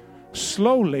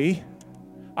 Slowly,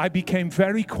 I became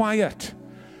very quiet,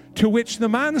 to which the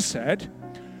man said,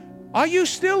 are you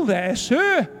still there,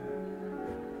 sir?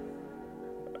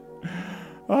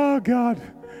 Oh, God.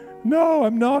 No,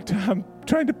 I'm not. I'm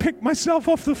trying to pick myself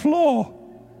off the floor.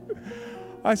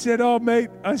 I said, oh, mate,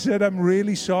 I'm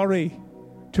really sorry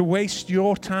to waste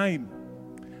your time.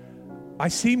 I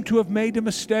seem to have made a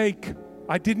mistake.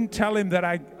 I didn't tell him that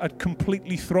I had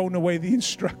completely thrown away the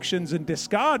instructions and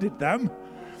discarded them.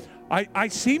 I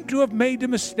seem to have made a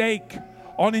mistake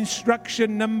on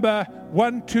instruction number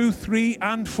 1, 2, 3,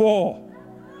 and 4.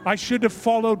 I should have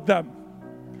followed them.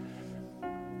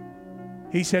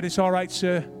 He said, it's all right,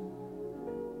 sir.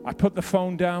 I put the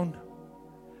phone down.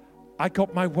 I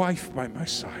got my wife by my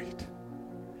side.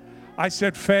 I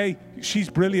said, Faye, she's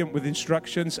brilliant with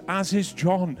instructions, as is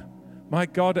John. My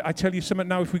God, I tell you something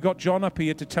now, if we got John up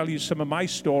here to tell you some of my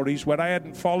stories where I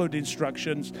hadn't followed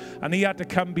instructions and he had to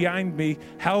come behind me,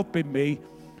 helping me,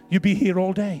 you'd be here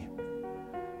all day.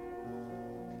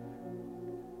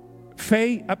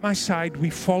 Faye at my side, we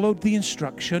followed the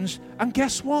instructions, and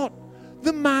guess what?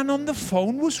 The man on the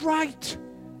phone was right.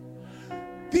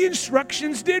 The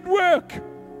instructions did work.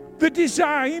 The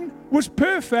design was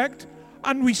perfect,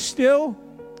 and we still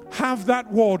have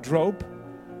that wardrobe.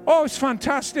 Oh, it's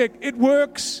fantastic. It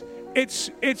works.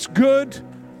 It's good.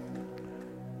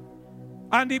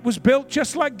 And it was built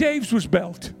just like Dave's was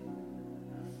built.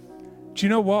 Do you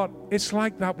know what? It's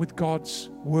like that with God's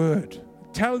word.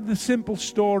 Tell the simple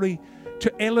story.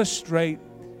 to illustrate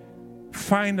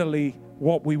finally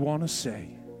what we want to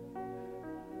say.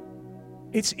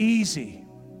 It's easy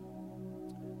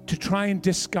to try and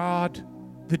discard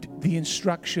the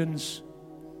instructions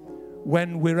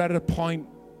when we're at a point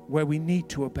where we need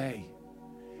to obey.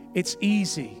 It's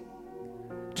easy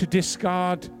to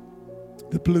discard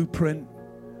the blueprint.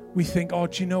 We think, oh,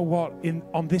 do you know what?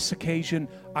 On this occasion,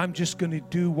 I'm just going to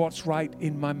do what's right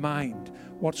in my mind,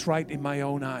 what's right in my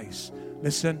own eyes.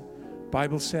 Listen,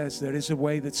 Bible says there is a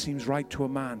way that seems right to a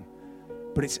man,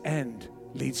 but its end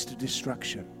leads to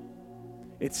destruction.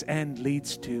 Its end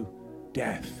leads to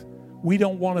death. We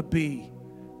don't want to be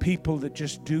people that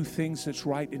just do things that's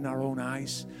right in our own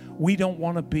eyes. We don't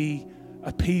want to be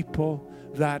a people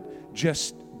that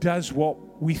just does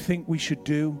what we think we should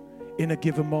do in a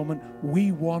given moment.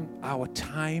 We want our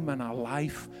time and our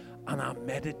life and our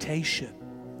meditation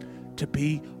to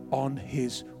be on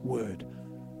His Word.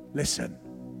 Listen,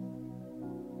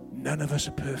 none of us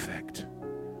are perfect.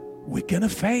 We're going to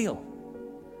fail.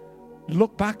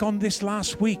 Look back on this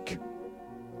last week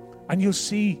and you'll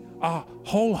see a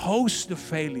whole host of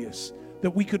failures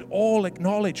that we could all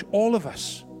acknowledge, all of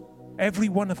us, every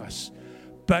one of us.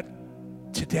 But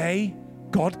today,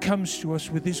 God comes to us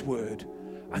with His Word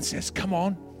and says, come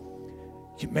on,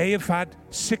 you may have had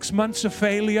 6 months of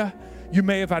failure. You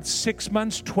may have had 6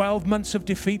 months, 12 months of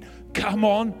defeat. Come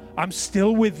on, I'm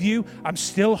still with you. I'm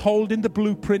still holding the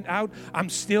blueprint out. I'm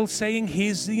still saying,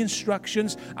 here's the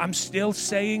instructions. I'm still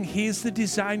saying, here's the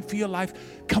design for your life.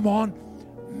 Come on,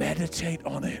 meditate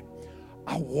on it.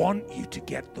 I want you to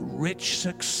get the rich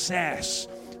success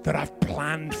that I've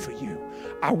planned for you.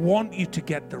 I want you to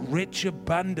get the rich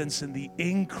abundance and the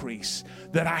increase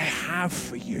that I have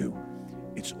for you.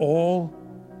 It's all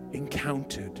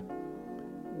encountered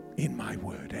in my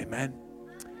Word. Amen.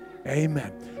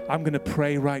 Amen. I'm going to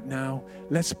pray right now.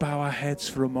 Let's bow our heads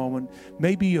for a moment.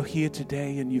 Maybe you're here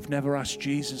today and you've never asked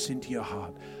Jesus into your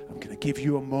heart. I'm going to give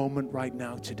you a moment right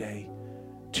now today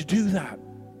to do that.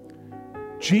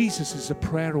 Jesus is a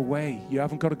prayer away. You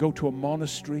haven't got to go to a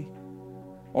monastery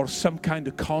or some kind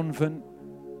of convent.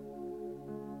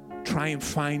 Try and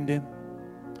find Him.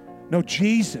 No,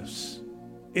 Jesus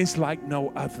is like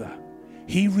no other.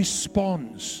 He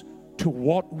responds to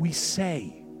what we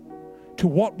say. To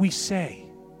what we say.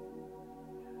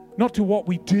 Not to what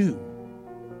we do.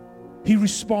 He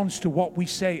responds to what we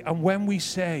say. And when we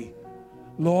say,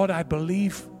 Lord, I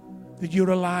believe that you're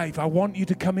alive. I want you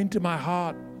to come into my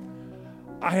heart.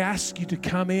 I ask you to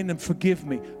come in and forgive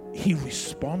me. He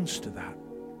responds to that.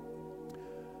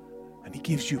 And He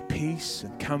gives you peace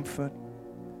and comfort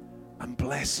and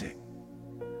blessing.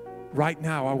 Right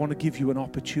now, I want to give you an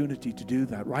opportunity to do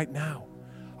that. Right now,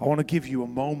 I want to give you a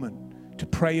moment to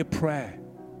pray a prayer.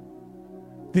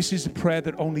 This is a prayer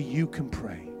that only you can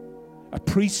pray. A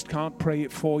priest can't pray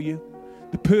it for you.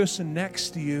 The person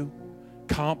next to you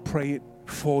can't pray it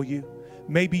for you.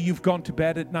 Maybe you've gone to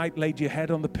bed at night, laid your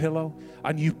head on the pillow,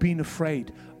 and you've been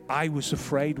afraid. I was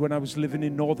afraid when I was living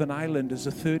in Northern Ireland as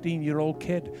a 13-year-old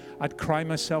kid. I'd cry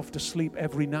myself to sleep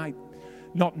every night,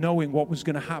 not knowing what was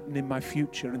going to happen in my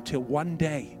future, until one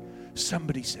day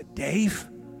somebody said, Dave,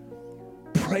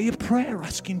 pray a prayer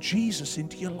asking Jesus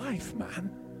into your life,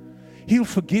 man. He'll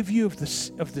forgive you of the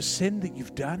sin that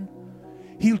you've done.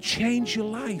 He'll change your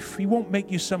life. He won't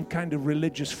make you some kind of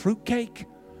religious fruitcake,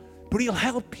 but He'll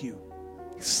help you.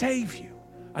 He'll save you.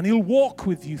 And He'll walk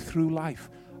with you through life.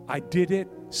 I did it.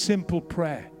 Simple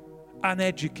prayer.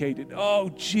 Uneducated. Oh,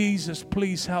 Jesus,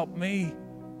 please help me.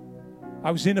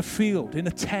 I was in a field, in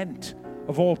a tent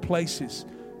of all places.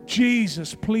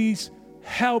 Jesus, please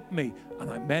help me. And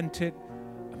I meant it.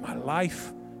 And my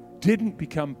life didn't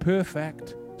become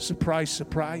perfect. Surprise,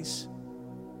 surprise.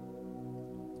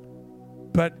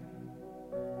 But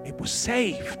it was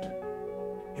saved.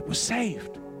 It was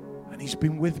saved. And He's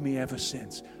been with me ever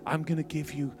since. I'm going to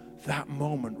give you that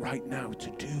moment right now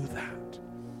to do that.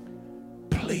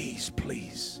 Please,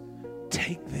 please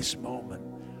take this moment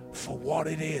for what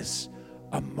it is.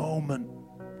 A moment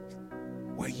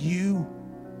where you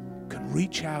can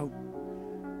reach out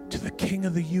to the King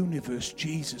of the universe,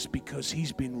 Jesus, because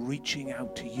He's been reaching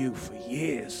out to you for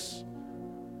years.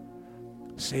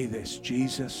 Say this,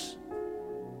 Jesus,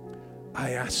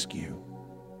 I ask you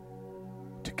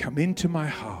to come into my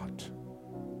heart.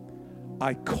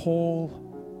 I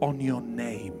call on your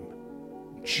name,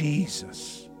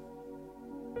 Jesus.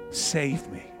 Save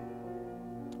me.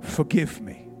 Forgive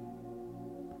me.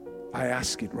 I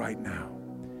ask it right now.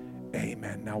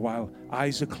 Amen. Now, while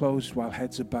eyes are closed, while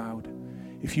heads are bowed,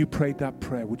 if you prayed that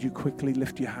prayer, would you quickly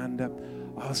lift your hand up?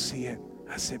 I'll see it.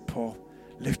 That's it, Paul.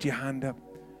 Lift your hand up.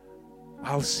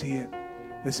 I'll see it.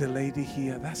 There's a lady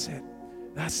here. That's it.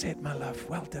 That's it, my love.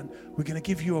 Well done. We're going to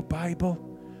give you a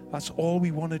Bible. That's all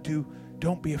we want to do.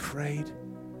 Don't be afraid.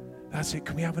 That's it.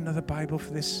 Can we have another Bible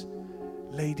for this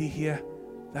lady here?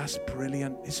 That's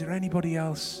brilliant. Is there anybody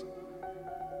else?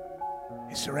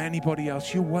 Is there anybody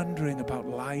else? You're wondering about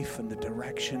life and the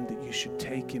direction that you should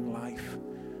take in life.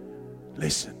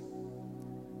 Listen.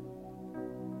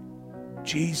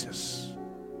 Jesus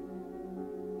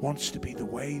wants to be the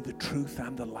way, the truth,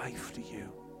 and the life to you.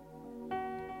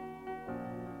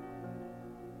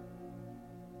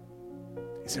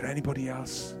 Is there anybody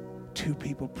else? 2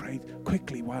 people prayed.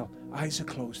 Quickly, while eyes are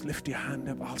closed, lift your hand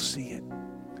up. I'll see it.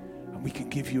 And we can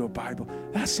give you a Bible.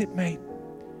 That's it, mate.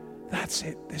 That's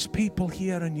it. There's people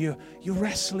here and you're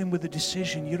wrestling with a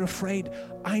decision. You're afraid.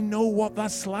 I know what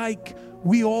that's like.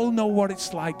 We all know what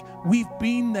it's like. We've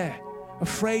been there.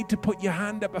 Afraid to put your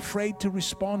hand up, afraid to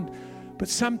respond. But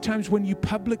sometimes when you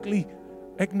publicly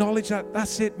acknowledge that,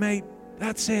 that's it, mate.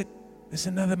 That's it. There's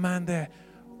another man there.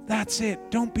 That's it.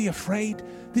 Don't be afraid.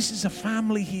 This is a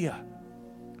family here.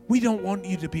 We don't want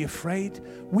you to be afraid.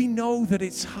 We know that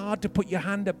it's hard to put your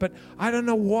hand up, but I don't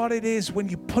know what it is. When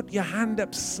you put your hand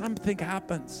up, something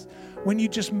happens. When you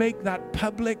just make that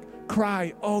public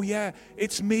cry, oh yeah,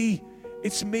 it's me.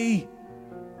 It's me.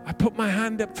 I put my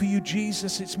hand up for you,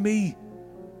 Jesus. It's me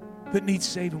that needs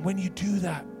saving. When you do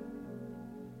that,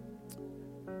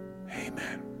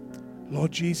 amen.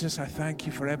 Lord Jesus, I thank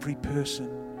you for every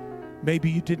person.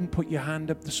 Maybe you didn't put your hand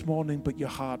up this morning, but your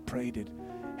heart prayed it.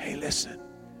 Hey, listen,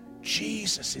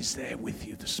 Jesus is there with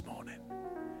you this morning.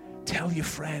 Tell your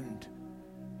friend.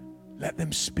 Let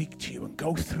them speak to you and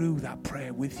go through that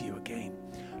prayer with you again.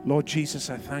 Lord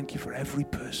Jesus, I thank you for every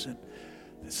person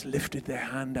that's lifted their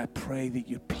hand. I pray that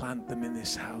you plant them in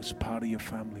this house, part of your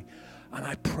family. And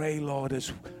I pray, Lord,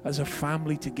 as a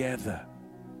family together,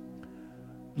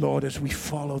 Lord, as we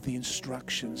follow the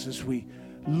instructions, as we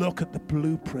look at the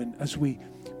blueprint, as we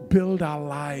build our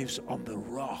lives on the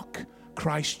rock,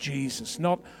 Christ Jesus,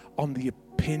 not on the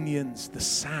opinions, the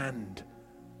sand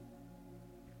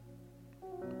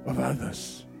of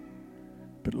others,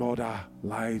 but Lord, our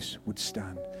lives would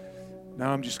stand.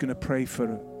 Now I'm just going to pray for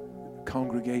a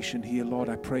congregation here. Lord,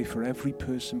 I pray for every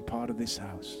person part of this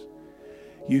house.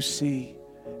 You see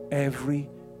every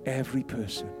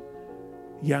person,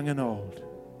 young and old,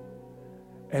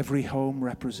 every home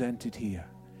represented here,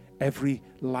 every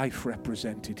life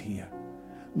represented here.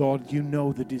 Lord, you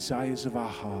know the desires of our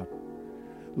heart.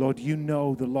 Lord, you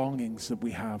know the longings that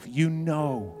we have. You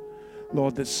know,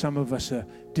 Lord, that some of us are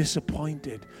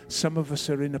disappointed. Some of us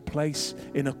are in a place,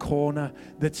 in a corner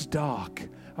that's dark.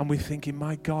 And we're thinking,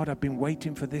 my God, I've been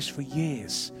waiting for this for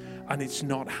years and it's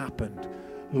not happened.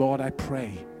 Lord, I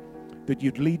pray that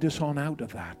you'd lead us on out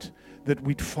of that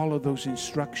we'd follow those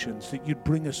instructions, that you'd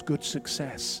bring us good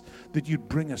success, that you'd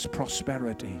bring us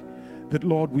prosperity, that,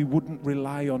 Lord, we wouldn't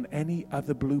rely on any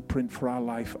other blueprint for our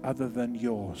life other than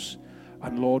yours.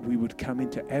 And, Lord, we would come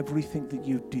into everything that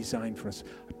you've designed for us.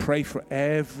 I pray for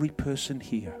every person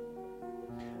here.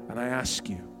 And I ask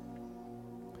you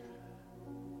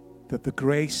that the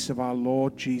grace of our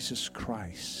Lord Jesus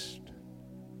Christ,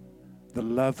 the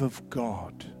love of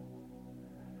God,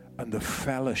 and the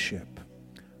fellowship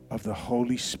of the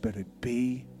Holy Spirit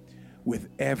be with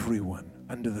everyone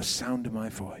under the sound of my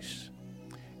voice.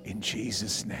 In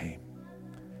Jesus' name,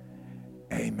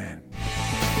 amen.